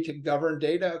ability to govern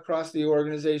data across the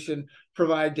organization,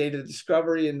 provide data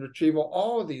discovery and retrieval,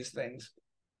 all of these things.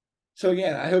 So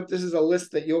again, I hope this is a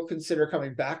list that you'll consider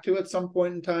coming back to at some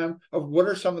point in time of what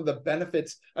are some of the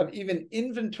benefits of even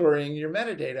inventorying your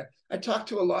metadata. I talk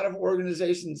to a lot of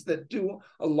organizations that do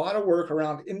a lot of work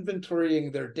around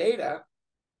inventorying their data.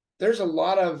 There's a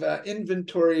lot of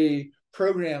inventory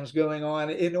programs going on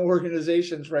in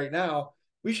organizations right now.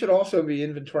 We should also be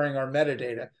inventorying our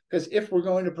metadata, because if we're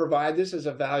going to provide this as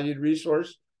a valued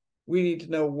resource, we need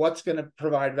to know what's going to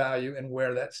provide value and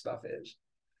where that stuff is.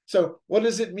 So what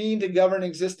does it mean to govern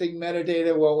existing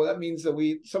metadata? Well, that means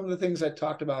that some of the things I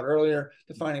talked about earlier,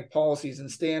 defining policies and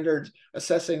standards,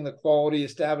 assessing the quality,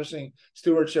 establishing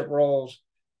stewardship roles,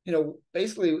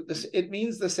 basically it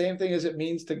means the same thing as it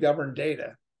means to govern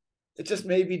data. It just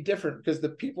may be different because the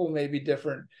people may be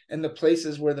different and the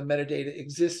places where the metadata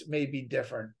exists may be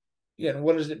different. Again,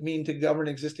 what does it mean to govern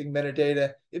existing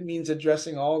metadata? It means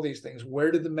addressing all these things.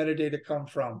 Where did the metadata come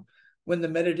from? When the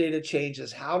metadata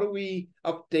changes, how do we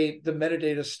update the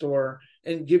metadata store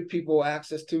and give people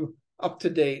access to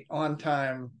up-to-date,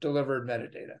 on-time delivered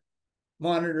metadata?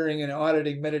 Monitoring and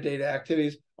auditing metadata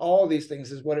activities, all these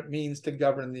things is what it means to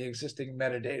govern the existing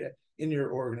metadata in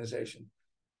your organization.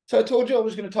 So I told you I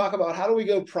was going to talk about how do we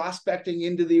go prospecting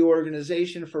into the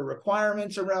organization for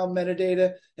requirements around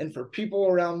metadata and for people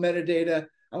around metadata.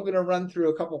 I'm going to run through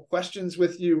a couple questions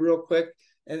with you real quick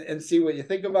and see what you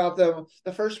think about them.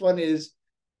 The first one is,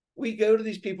 we go to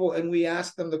these people and we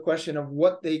ask them the question of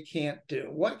what they can't do.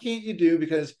 What can't you do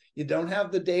because you don't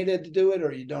have the data to do it,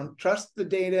 or you don't trust the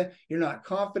data, you're not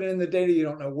confident in the data, you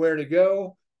don't know where to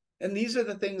go. And these are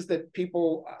the things that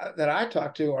people that I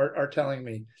talk to are telling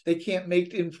me. They can't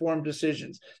make informed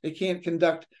decisions. They can't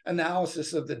conduct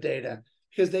analysis of the data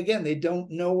because, again, they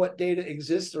don't know what data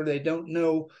exists, or they don't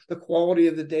know the quality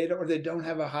of the data, or they don't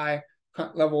have a high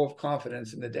level of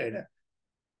confidence in the data.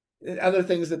 Other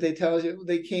things that they tell you,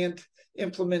 they can't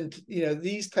implement,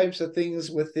 these types of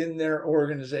things within their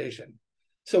organization.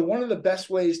 So one of the best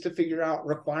ways to figure out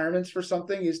requirements for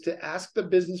something is to ask the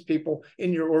business people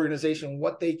in your organization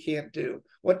what they can't do,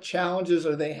 what challenges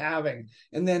are they having,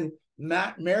 and then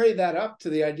marry that up to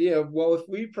the idea of, well, if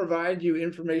we provide you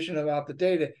information about the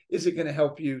data, is it going to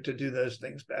help you to do those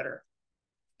things better?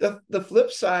 The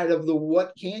flip side of the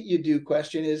what can't you do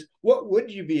question is, what would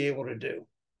you be able to do?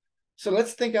 So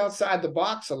let's think outside the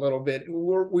box a little bit.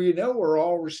 We know we're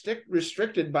all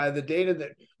restricted by the data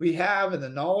that we have and the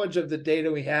knowledge of the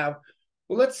data we have.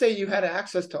 Well, let's say you had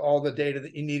access to all the data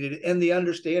that you needed and the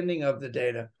understanding of the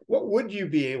data. What would you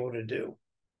be able to do?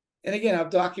 And again, I've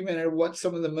documented what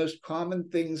some of the most common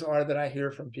things are that I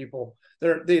hear from people.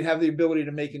 They have the ability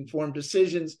to make informed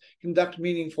decisions, conduct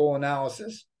meaningful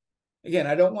analysis. Again,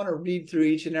 I don't want to read through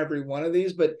each and every one of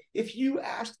these, but if you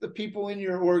ask the people in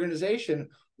your organization,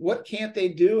 what can't they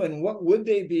do and what would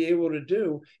they be able to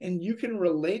do, and you can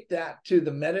relate that to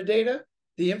the metadata,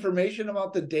 the information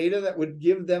about the data that would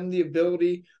give them the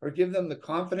ability or give them the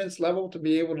confidence level to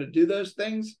be able to do those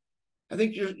things, I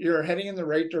think you're heading in the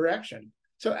right direction.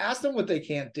 So ask them what they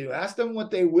can't do. Ask them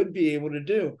what they would be able to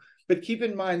do. But keep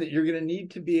in mind that you're going to need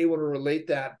to be able to relate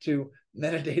that to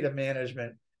metadata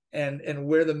management and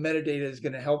where the metadata is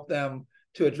going to help them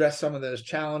to address some of those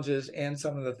challenges and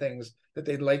some of the things that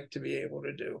they'd like to be able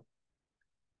to do.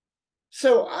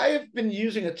 So I have been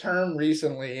using a term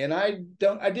recently, and I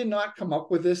did not come up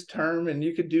with this term, and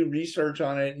you could do research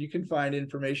on it and you can find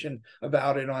information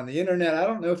about it on the internet. I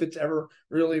don't know if it's ever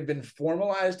really been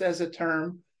formalized as a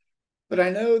term, but I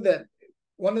know that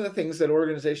one of the things that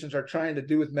organizations are trying to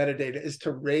do with metadata is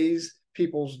to raise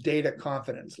people's data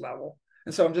confidence level.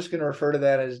 And so I'm just going to refer to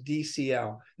that as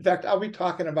DCL. In fact, I'll be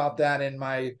talking about that in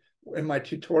my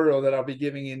tutorial that I'll be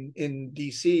giving in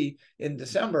DC in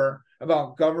December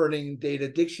about governing data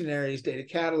dictionaries, data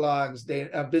catalogs,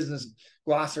 data business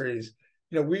glossaries.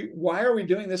 Why are we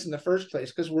doing this in the first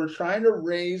place? Because we're trying to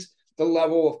raise the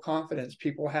level of confidence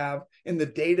people have in the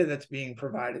data that's being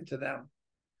provided to them.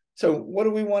 So what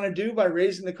do we want to do by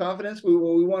raising the confidence? We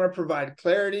want to provide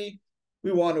clarity.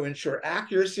 We want to ensure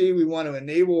accuracy. We want to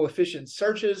enable efficient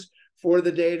searches for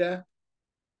the data.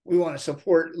 We want to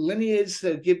support lineage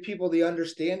that give people the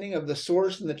understanding of the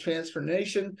source and the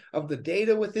transformation of the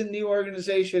data within the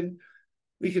organization.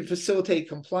 We can facilitate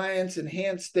compliance,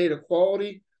 enhance data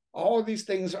quality. All of these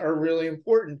things are really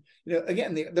important.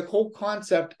 Again, the whole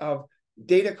concept of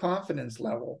data confidence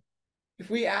level. If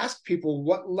we ask people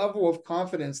what level of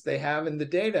confidence they have in the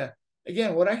data,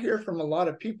 again, what I hear from a lot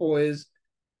of people is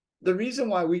the reason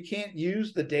why we can't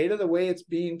use the data the way it's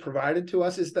being provided to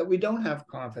us is that we don't have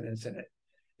confidence in it.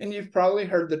 And you've probably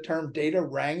heard the term data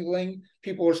wrangling.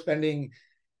 People are spending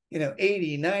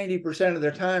 80, 90% of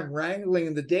their time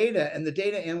wrangling the data, and the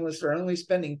data analysts are only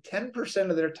spending 10%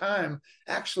 of their time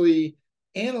actually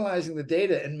analyzing the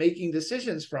data and making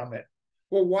decisions from it.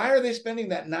 Well, why are they spending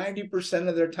that 90%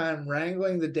 of their time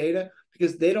wrangling the data?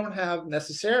 Because they don't have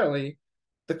necessarily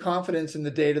the confidence in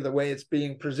the data the way it's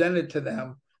being presented to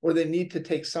them, or they need to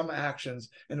take some actions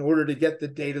in order to get the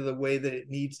data the way that it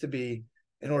needs to be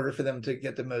in order for them to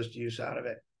get the most use out of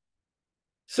it.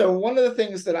 So one of the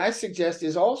things that I suggest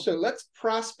is also let's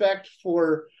prospect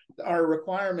for our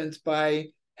requirements by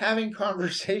having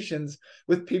conversations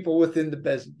with people within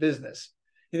the business.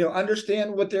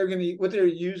 Understand what what they're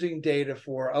using data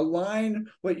for. Align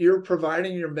what you're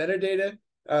providing your metadata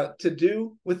to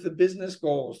do with the business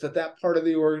goals that part of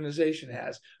the organization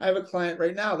has. I have a client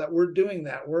right now that we're doing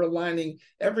that. We're aligning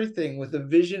everything with the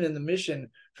vision and the mission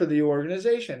for the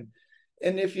organization.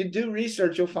 And if you do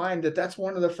research, you'll find that that's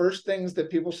one of the first things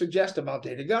that people suggest about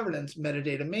data governance,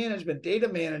 metadata management, data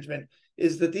management,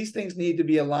 is that these things need to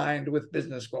be aligned with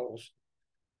business goals.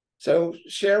 So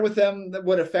share with them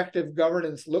what effective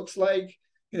governance looks like,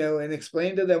 and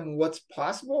explain to them what's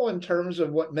possible in terms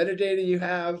of what metadata you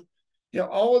have.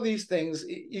 All of these things,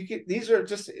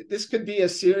 this could be a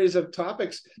series of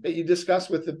topics that you discuss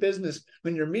with the business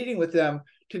when you're meeting with them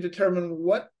to determine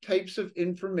what types of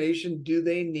information do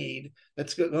they need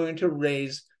that's going to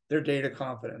raise their data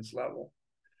confidence level.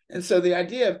 And so the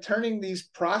idea of turning these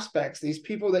prospects, these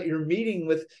people that you're meeting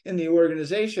with in the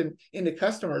organization, into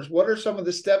customers, what are some of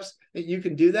the steps that you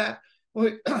can do that?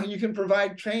 Well, you can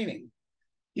provide training.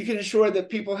 You can ensure that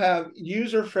people have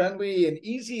user-friendly and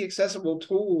easy accessible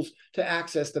tools to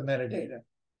access the metadata.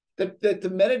 That the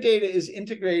metadata is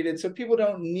integrated so people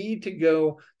don't need to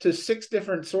go to 6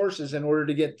 different sources in order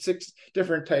to get 6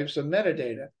 different types of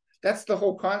metadata. That's the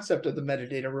whole concept of the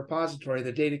metadata repository,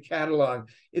 the data catalog.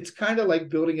 It's kind of like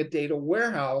building a data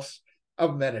warehouse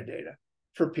of metadata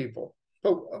for people.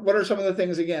 But what are some of the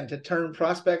things, again, to turn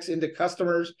prospects into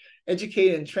customers,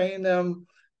 educate and train them,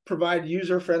 provide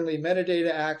user-friendly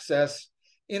metadata access,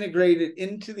 integrate it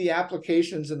into the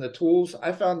applications and the tools?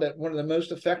 I found that one of the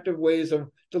most effective ways of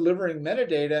delivering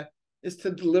metadata is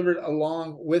to deliver it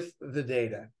along with the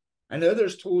data. I know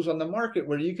there's tools on the market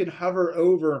where you can hover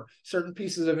over certain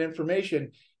pieces of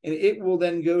information and it will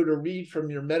then go to read from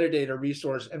your metadata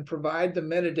resource and provide the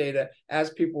metadata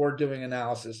as people are doing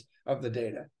analysis of the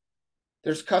data.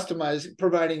 There's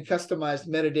providing customized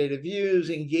metadata views,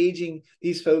 engaging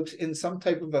these folks in some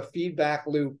type of a feedback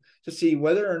loop to see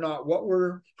whether or not what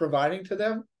we're providing to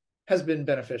them has been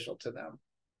beneficial to them.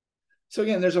 So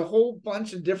again, there's a whole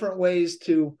bunch of different ways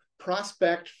to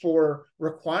prospect for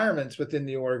requirements within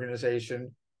the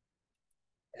organization.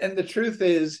 And the truth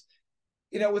is,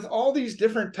 with all these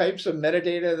different types of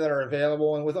metadata that are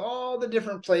available, and with all the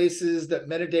different places that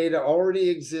metadata already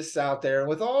exists out there, and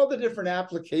with all the different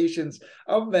applications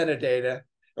of metadata,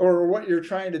 or what you're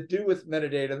trying to do with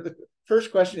metadata, the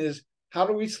first question is, how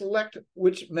do we select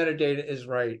which metadata is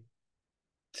right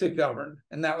to govern?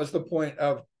 And that was the point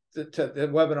of the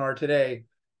webinar today.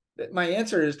 My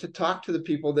answer is to talk to the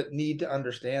people that need to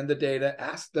understand the data,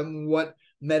 ask them what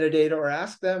metadata, or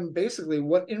ask them basically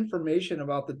what information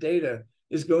about the data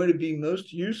is going to be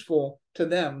most useful to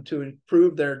them to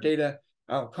improve their data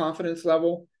confidence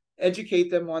level, educate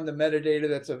them on the metadata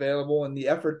that's available and the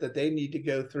effort that they need to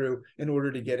go through in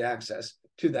order to get access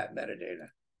to that metadata.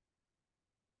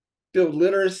 Build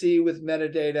literacy with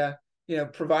metadata,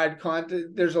 provide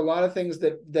content. There's a lot of things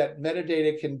that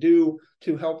metadata can do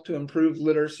to help to improve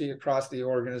literacy across the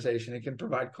organization. It can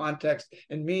provide context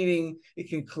and meaning. It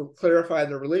can clarify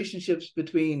the relationships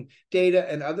between data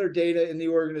and other data in the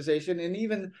organization, and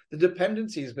even the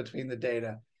dependencies between the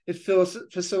data. It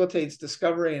facilitates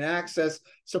discovery and access,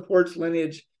 supports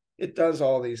lineage. It does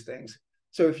all these things.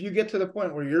 So if you get to the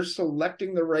point where you're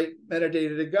selecting the right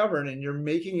metadata to govern and you're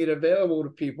making it available to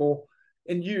people,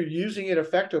 and you're using it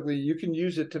effectively, you can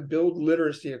use it to build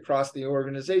literacy across the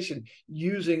organization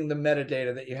using the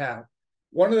metadata that you have.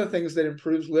 One of the things that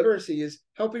improves literacy is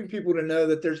helping people to know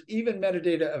that there's even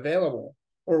metadata available,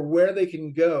 or where they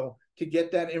can go to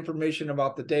get that information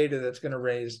about the data that's going to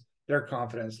raise their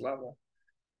confidence level.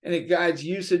 And it guides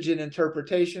usage and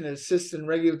interpretation, it assists in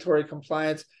regulatory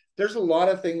compliance. There's a lot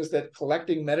of things that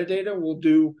collecting metadata will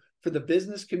do for the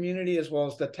business community as well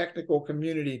as the technical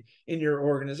community in your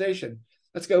organization.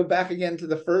 Let's go back again to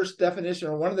the first definition,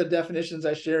 or one of the definitions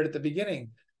I shared at the beginning,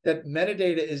 that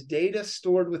metadata is data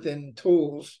stored within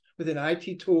tools, within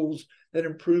IT tools, that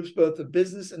improves both the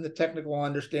business and the technical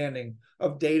understanding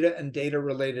of data and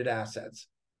data-related assets.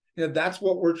 That's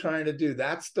what we're trying to do.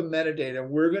 That's the metadata.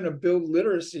 We're going to build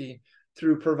literacy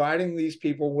through providing these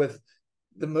people with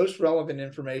the most relevant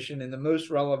information in the most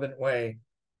relevant way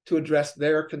to address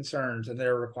their concerns and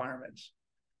their requirements.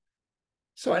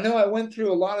 So I know I went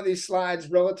through a lot of these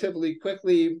slides relatively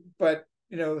quickly, but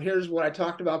here's what I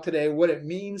talked about today: what it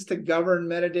means to govern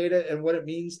metadata and what it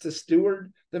means to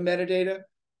steward the metadata.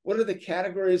 What are the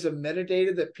categories of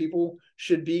metadata that people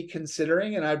should be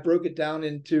considering? And I broke it down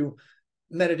into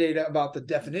metadata about the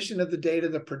definition of the data,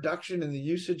 the production and the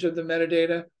usage of the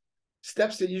metadata,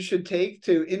 steps that you should take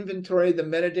to inventory the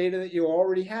metadata that you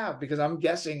already have, because I'm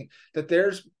guessing that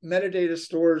there's metadata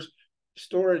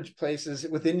storage places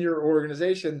within your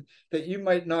organization that you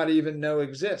might not even know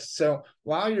exist. So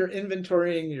while you're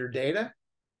inventorying your data,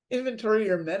 inventory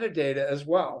your metadata as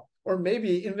well, or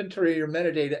maybe inventory your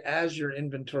metadata as you're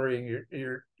inventorying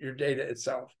your data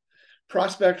itself.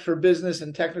 Prospect for business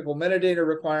and technical metadata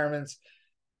requirements.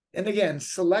 And again,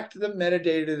 select the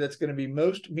metadata that's going to be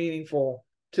most meaningful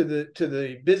to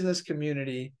the business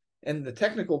community and the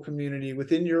technical community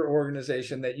within your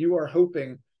organization that you are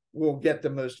hoping will get the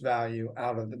most value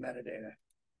out of the metadata.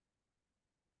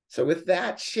 So with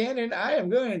that, Shannon, I am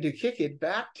going to kick it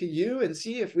back to you and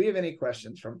see if we have any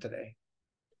questions from today.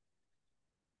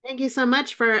 Thank you so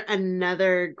much for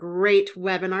another great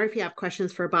webinar. If you have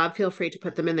questions for Bob, feel free to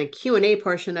put them in the Q&A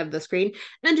portion of the screen.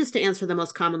 And just to answer the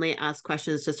most commonly asked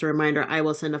questions, just a reminder, I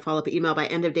will send a follow-up email by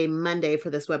end of day Monday for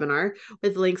this webinar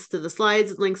with links to the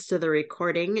slides, links to the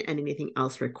recording, and anything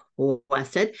else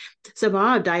requested. So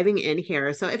Bob, diving in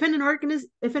here. So if an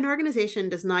organization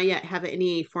does not yet have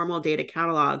any formal data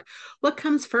catalog, what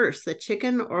comes first, the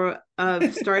chicken or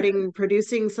of starting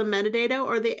producing some metadata,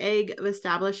 or the egg of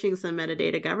establishing some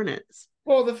metadata governance?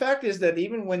 Well, the fact is that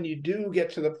even when you do get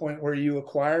to the point where you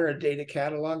acquire a data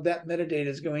catalog, that metadata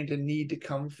is going to need to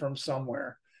come from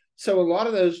somewhere. So a lot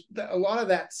of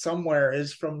that somewhere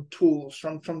is from tools,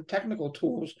 from technical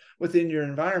tools within your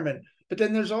environment. But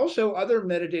then there's also other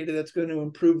metadata that's going to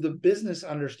improve the business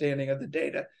understanding of the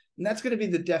data. And that's going to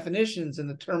be the definitions and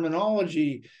the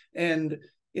terminology and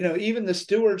even the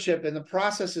stewardship and the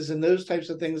processes and those types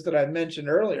of things that I mentioned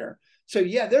earlier. So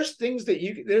yeah, there's things that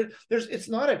it's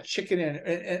not a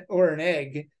chicken or an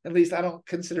egg. At least I don't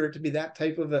consider it to be that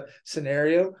type of a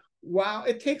scenario. Wow,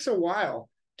 it takes a while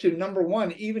to, number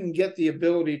one, even get the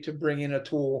ability to bring in a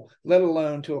tool, let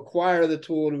alone to acquire the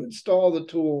tool, to install the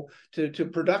tool, to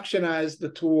productionize the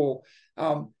tool.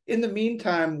 In the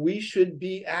meantime, we should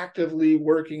be actively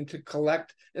working to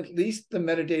collect at least the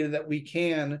metadata that we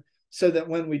can, so that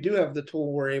when we do have the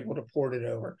tool, we're able to port it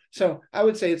over. So I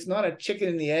would say it's not a chicken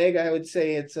and the egg. I would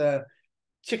say it's a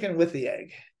chicken with the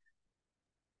egg.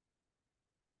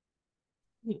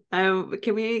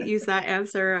 Can we use that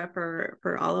answer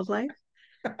for all of life?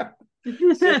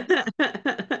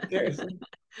 Seriously.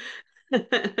 All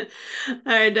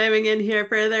right, diving in here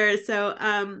further.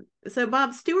 So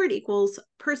Bob, steward equals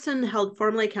person held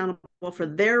formally accountable for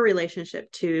their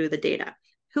relationship to the data.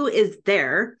 Who is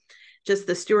there? Just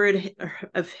the steward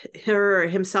of her or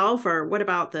himself, or what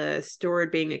about the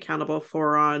steward being accountable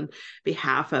for on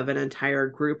behalf of an entire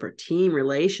group or team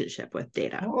relationship with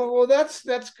data? Well, that's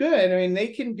good. I mean, they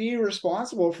can be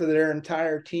responsible for their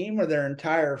entire team or their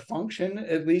entire function,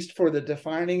 at least for the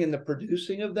defining and the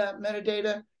producing of that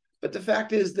metadata. But the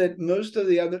fact is that most of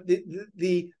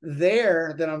the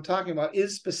there that I'm talking about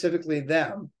is specifically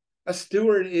them. A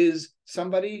steward is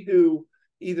somebody who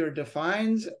either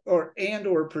defines or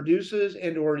produces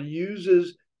and or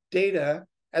uses data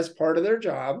as part of their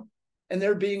job, and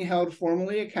they're being held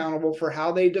formally accountable for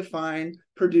how they define,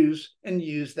 produce, and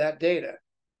use that data.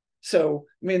 So,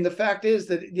 I mean, the fact is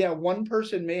that, yeah, one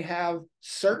person may have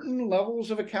certain levels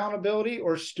of accountability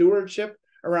or stewardship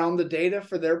around the data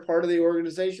for their part of the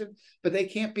organization, but they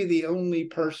can't be the only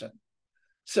person.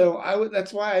 So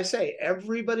that's why I say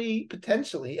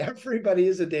potentially everybody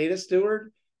is a data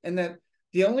steward, and that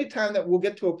the only time that we'll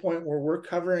get to a point where we're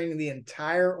covering the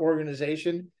entire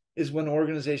organization is when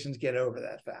organizations get over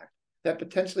that fact, that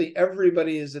potentially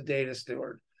everybody is a data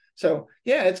steward. So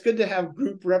yeah, it's good to have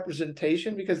group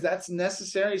representation because that's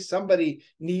necessary. Somebody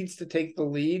needs to take the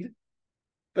lead.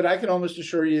 But I can almost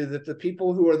assure you that the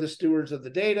people who are the stewards of the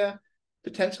data,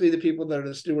 potentially the people that are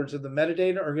the stewards of the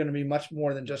metadata, are going to be much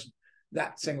more than just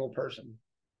that single person.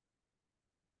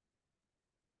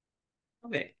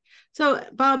 Okay. So,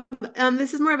 Bob,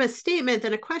 this is more of a statement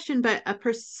than a question, but a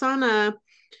persona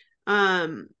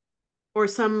or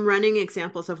some running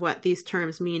examples of what these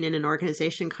terms mean in an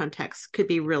organization context could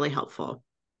be really helpful.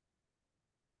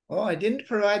 Well, I didn't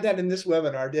provide that in this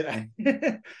webinar, did I? You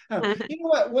know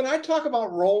what? When I talk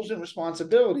about roles and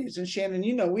responsibilities, and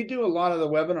Shannon, we do a lot of the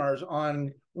webinars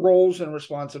on roles and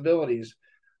responsibilities.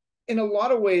 In a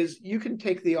lot of ways, you can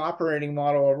take the operating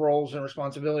model of roles and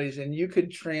responsibilities and you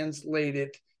could translate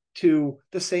it to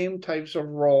the same types of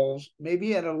roles,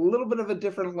 maybe at a little bit of a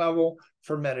different level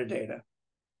for metadata.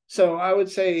 So I would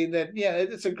say that, yeah,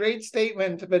 it's a great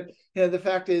statement, but the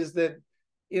fact is that,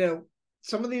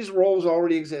 some of these roles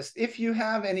already exist. If you're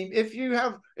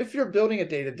building a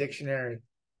data dictionary,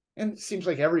 and it seems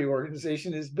like every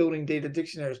organization is building data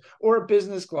dictionaries or a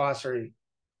business glossary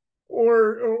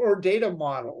or data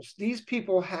models, these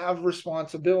people have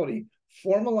responsibility.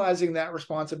 Formalizing that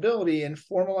responsibility and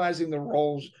formalizing the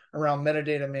roles around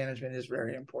metadata management is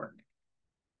very important.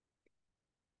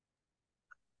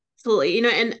 Absolutely.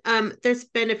 And there's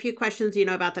been a few questions,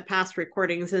 about the past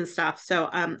recordings and stuff. So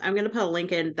I'm going to put a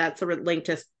link in. That's a link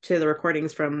to the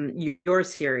recordings from your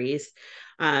series.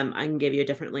 I can give you a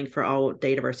different link for all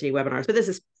DataVersity webinars, but this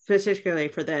is particularly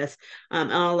for this.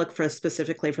 And I'll look for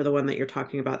specifically for the one that you're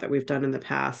talking about that we've done in the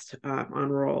past on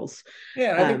roles.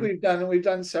 Yeah, I think we've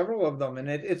done several of them, and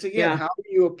it's again, how do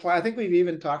you apply? I think we've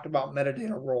even talked about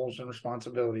metadata roles and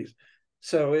responsibilities.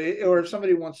 So, or if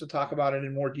somebody wants to talk about it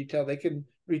in more detail, they can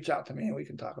reach out to me and we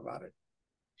can talk about it.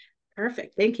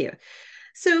 Perfect. Thank you.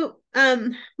 So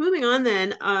moving on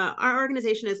then, our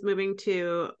organization is moving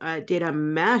to data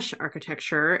mesh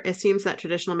architecture. It seems that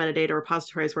traditional metadata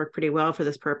repositories work pretty well for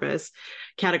this purpose.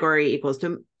 Category equals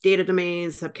data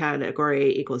domains,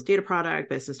 subcategory equals data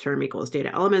product, business term equals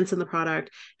data elements in the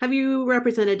product. Have you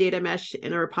represented data mesh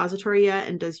in a repository yet?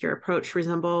 And does your approach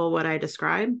resemble what I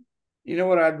described? You know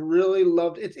what I'd really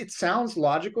loved? It sounds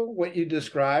logical what you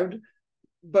described,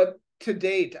 but to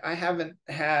date, I haven't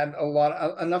had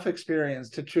enough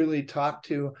experience to truly talk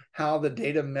to how the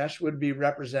data mesh would be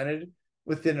represented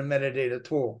within a metadata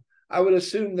tool. I would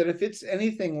assume that if it's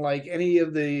anything like any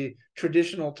of the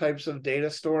traditional types of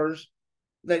data stores,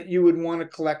 that you would want to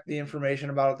collect the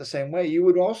information about it the same way. You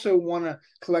would also want to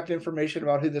collect information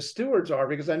about who the stewards are,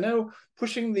 because I know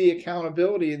pushing the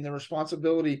accountability and the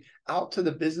responsibility out to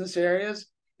the business areas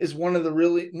is one of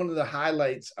the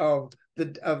highlights of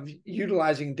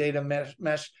utilizing data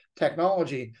mesh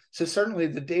technology. So certainly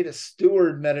the data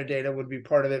steward metadata would be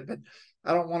part of it, but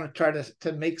I don't want to try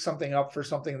to make something up for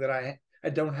something that I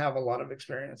don't have a lot of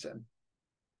experience in.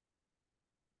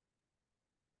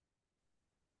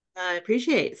 I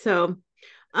appreciate. So,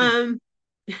 hard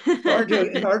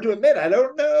to admit. I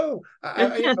don't know.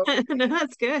 No,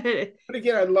 that's good. But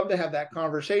again, I'd love to have that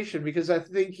conversation, because I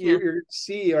think you're going to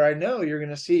see, or I know you're going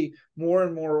to see more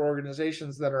and more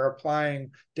organizations that are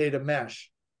applying data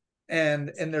mesh.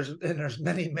 And there's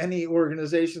many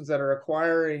organizations that are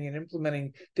acquiring and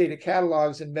implementing data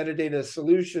catalogs and metadata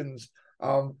solutions.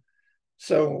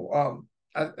 So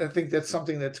I think that's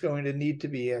something that's going to need to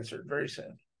be answered very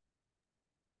soon.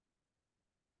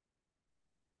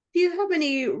 Do you have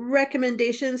any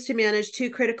recommendations to manage two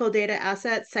critical data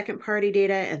assets, second-party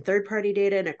data and third-party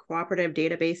data, in a cooperative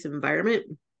database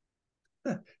environment?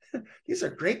 These are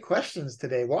great questions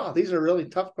today. Wow, these are really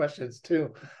tough questions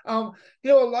too. A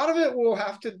lot of it will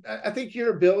have to. I think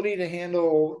your ability to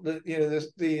handle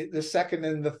the second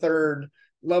and the third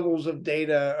levels of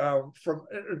data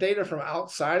from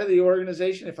outside of the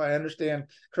organization, if I understand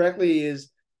correctly,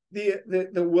 is the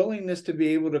willingness to be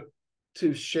able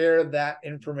to share that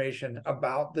information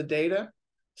about the data,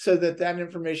 so that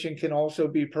information can also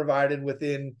be provided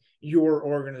within your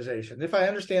organization. If I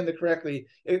understand the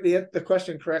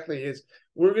question correctly is,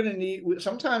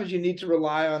 sometimes you need to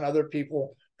rely on other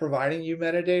people providing you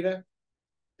metadata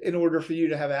in order for you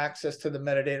to have access to the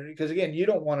metadata, because again, you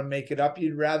don't want to make it up.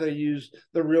 You'd rather use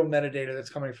the real metadata that's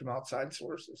coming from outside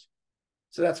sources.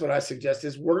 So that's what I suggest,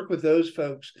 is work with those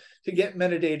folks to get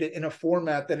metadata in a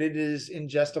format that it is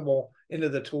ingestible into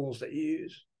the tools that you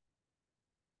use.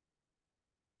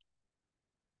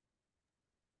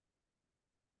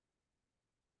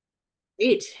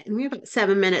 Great. And we have about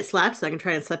 7 minutes left, so I can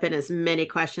try to slip in as many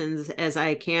questions as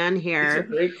I can here. These are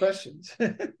great questions.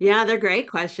 Yeah, they're great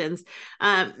questions.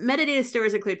 Metadata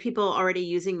stores include people already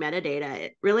using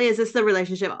metadata. Really, is this the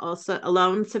relationship also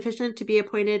alone sufficient to be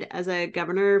appointed as a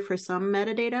governor for some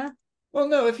metadata? Well,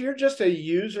 no, if you're just a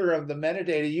user of the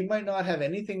metadata, you might not have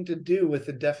anything to do with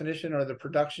the definition or the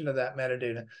production of that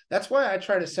metadata. That's why I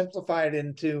try to simplify it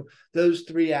into those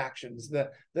three actions: the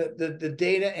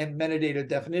data and metadata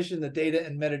definition, the data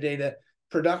and metadata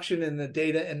production, and the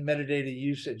data and metadata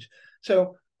usage.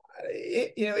 So,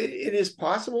 it is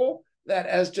possible that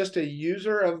as just a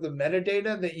user of the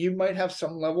metadata, that you might have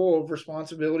some level of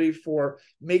responsibility for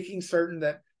making certain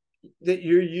that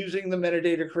you're using the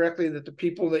metadata correctly, that the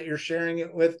people that you're sharing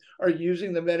it with are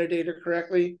using the metadata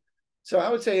correctly. So I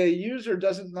would say a user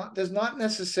isn't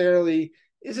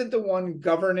the one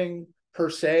governing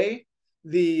per se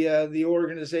the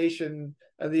organization,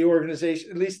 at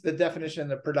least the definition and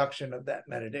the production of that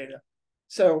metadata.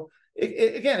 So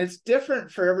Again, it's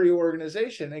different for every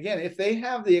organization. Again, if they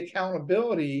have the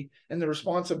accountability and the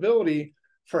responsibility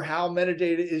for how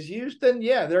metadata is used, then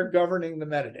yeah, they're governing the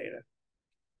metadata.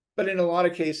 But in a lot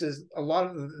of cases, a lot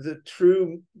of the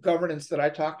true governance that I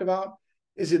talked about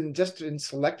is in just in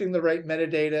selecting the right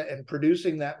metadata and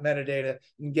producing that metadata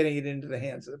and getting it into the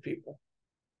hands of the people.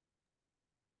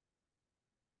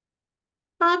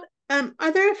 Bob,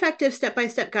 are there effective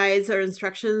step-by-step guides or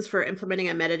instructions for implementing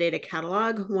a metadata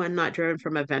catalog, one not driven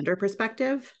from a vendor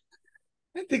perspective?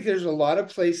 I think there's a lot of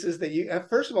places that you,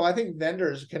 first of all, I think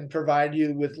vendors can provide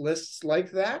you with lists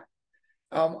like that.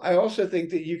 I also think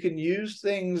that you can use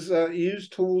things, use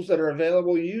tools that are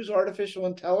available, use artificial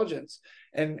intelligence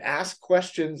and ask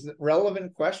questions,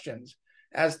 relevant questions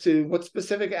as to what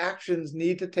specific actions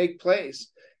need to take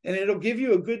place. And it'll give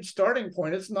you a good starting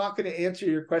point. It's not going to answer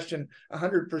your question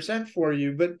 100% for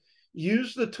you, but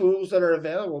use the tools that are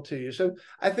available to you. So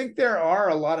I think there are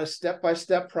a lot of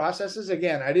step-by-step processes.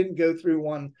 Again, I didn't go through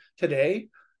one today,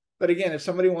 but again, if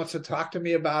somebody wants to talk to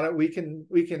me about it, we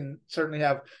can certainly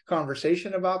have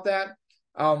conversation about that.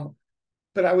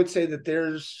 But I would say that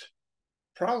there's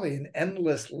probably an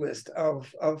endless list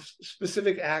of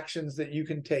specific actions that you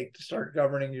can take to start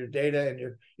governing your data, and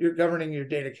you're governing your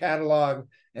data catalog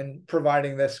and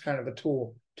providing this kind of a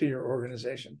tool to your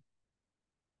organization.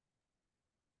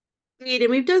 And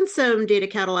we've done some data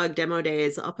catalog demo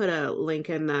days. I'll put a link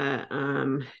in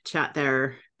the chat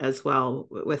there as well.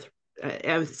 With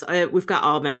we've got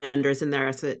all vendors in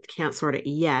there, so it can't sort it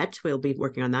yet. We'll be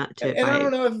working on that And I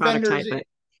don't know if vendors. Type,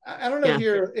 I don't know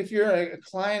yeah. if you're a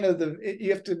client of the.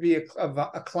 You have to be a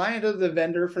client of the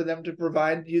vendor for them to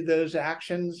provide you those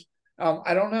actions.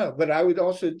 I don't know, but I would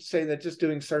also say that just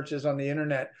doing searches on the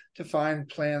internet to find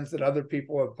plans that other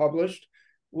people have published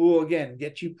will, again,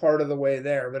 get you part of the way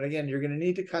there. But again, you're going to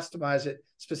need to customize it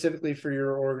specifically for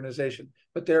your organization.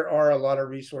 But there are a lot of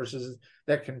resources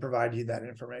that can provide you that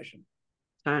information.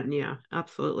 Yeah,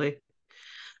 absolutely.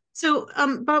 So,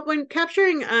 Bob, when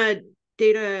capturing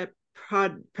data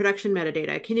production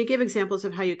metadata, can you give examples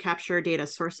of how you capture data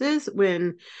sources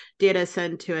when data is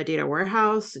sent to a data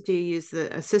warehouse? Do you use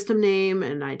a system name,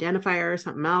 an identifier, or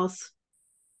something else?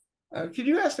 Could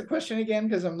you ask the question again?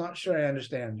 Because I'm not sure I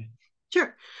understand.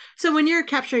 Sure. So when you're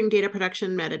capturing data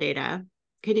production metadata,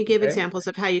 can you give examples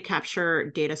of how you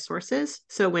capture data sources?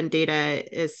 So when data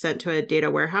is sent to a data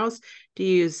warehouse, do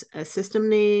you use a system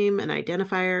name, an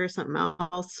identifier, something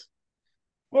else?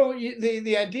 Well,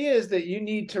 the idea is that you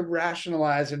need to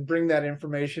rationalize and bring that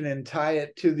information and tie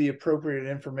it to the appropriate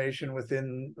information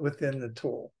within the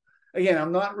tool. Again,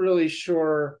 I'm not really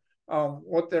sure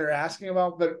what they're asking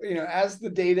about, but as the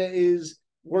data is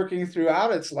working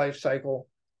throughout its life cycle,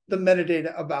 the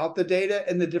metadata about the data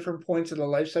and the different points of the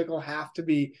life cycle have to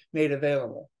be made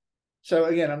available. So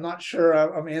again, I'm not sure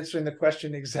I'm answering the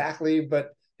question exactly, but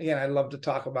again, I'd love to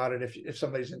talk about it if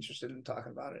somebody's interested in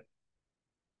talking about it.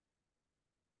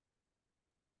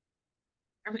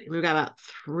 We've got about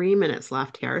 3 minutes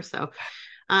left here. So,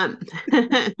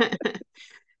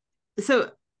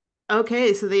 so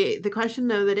okay. So the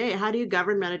question of the day: how do you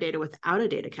govern metadata without a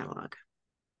data catalog?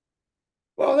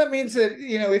 Well, that means that,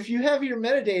 if you have your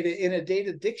metadata in a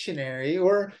data dictionary,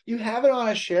 or you have it on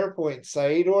a SharePoint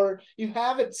site, or you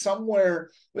have it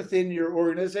somewhere within your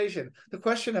organization, the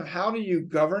question of how do you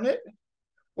govern it?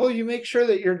 Well, you make sure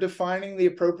that you're defining the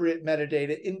appropriate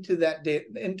metadata into that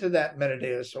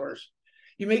metadata source.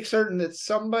 You make certain that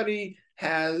somebody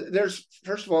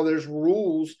first of all, there's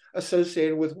rules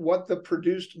associated with what the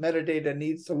produced metadata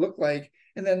needs to look like.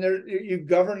 And then you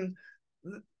govern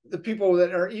the people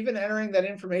that are even entering that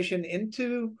information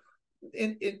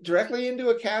directly into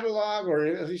a catalog, or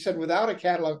as you said, without a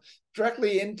catalog,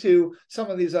 directly into some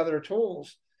of these other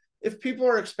tools. If people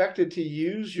are expected to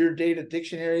use your data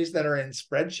dictionaries that are in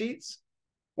spreadsheets,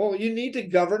 well, you need to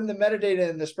govern the metadata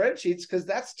in the spreadsheets, because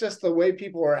that's just the way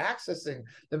people are accessing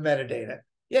the metadata.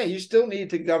 Yeah, you still need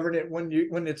to govern it when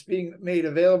it's being made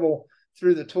available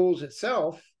through the tools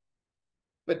itself.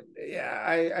 But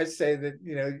yeah, I say that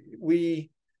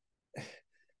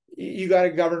you got to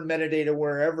govern metadata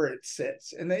wherever it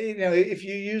sits. And if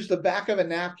you use the back of a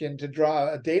napkin to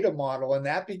draw a data model and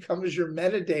that becomes your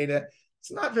metadata,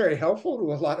 it's not very helpful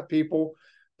to a lot of people.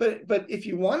 But if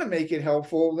you want to make it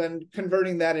helpful, then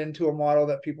converting that into a model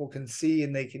that people can see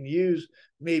and they can use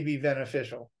may be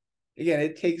beneficial. Again,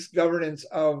 it takes governance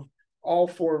of all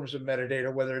forms of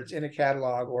metadata, whether it's in a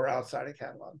catalog or outside a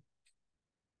catalog.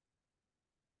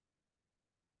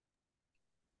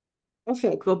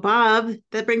 Perfect. Well, Bob,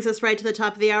 that brings us right to the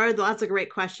top of the hour. Lots of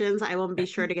great questions. I will be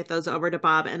sure to get those over to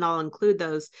Bob, and I'll include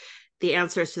those the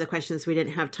answers to the questions we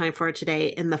didn't have time for today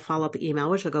in the follow-up email,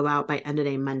 which will go out by end of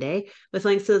day Monday, with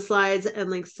links to the slides and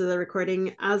links to the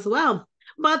recording as well.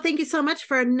 Bob, thank you so much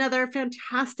for another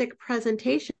fantastic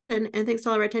presentation. And thanks to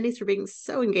all our attendees for being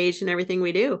so engaged in everything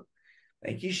we do.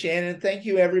 Thank you, Shannon. Thank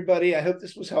you, everybody. I hope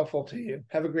this was helpful to you.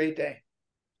 Have a great day.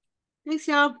 Thanks,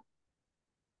 y'all.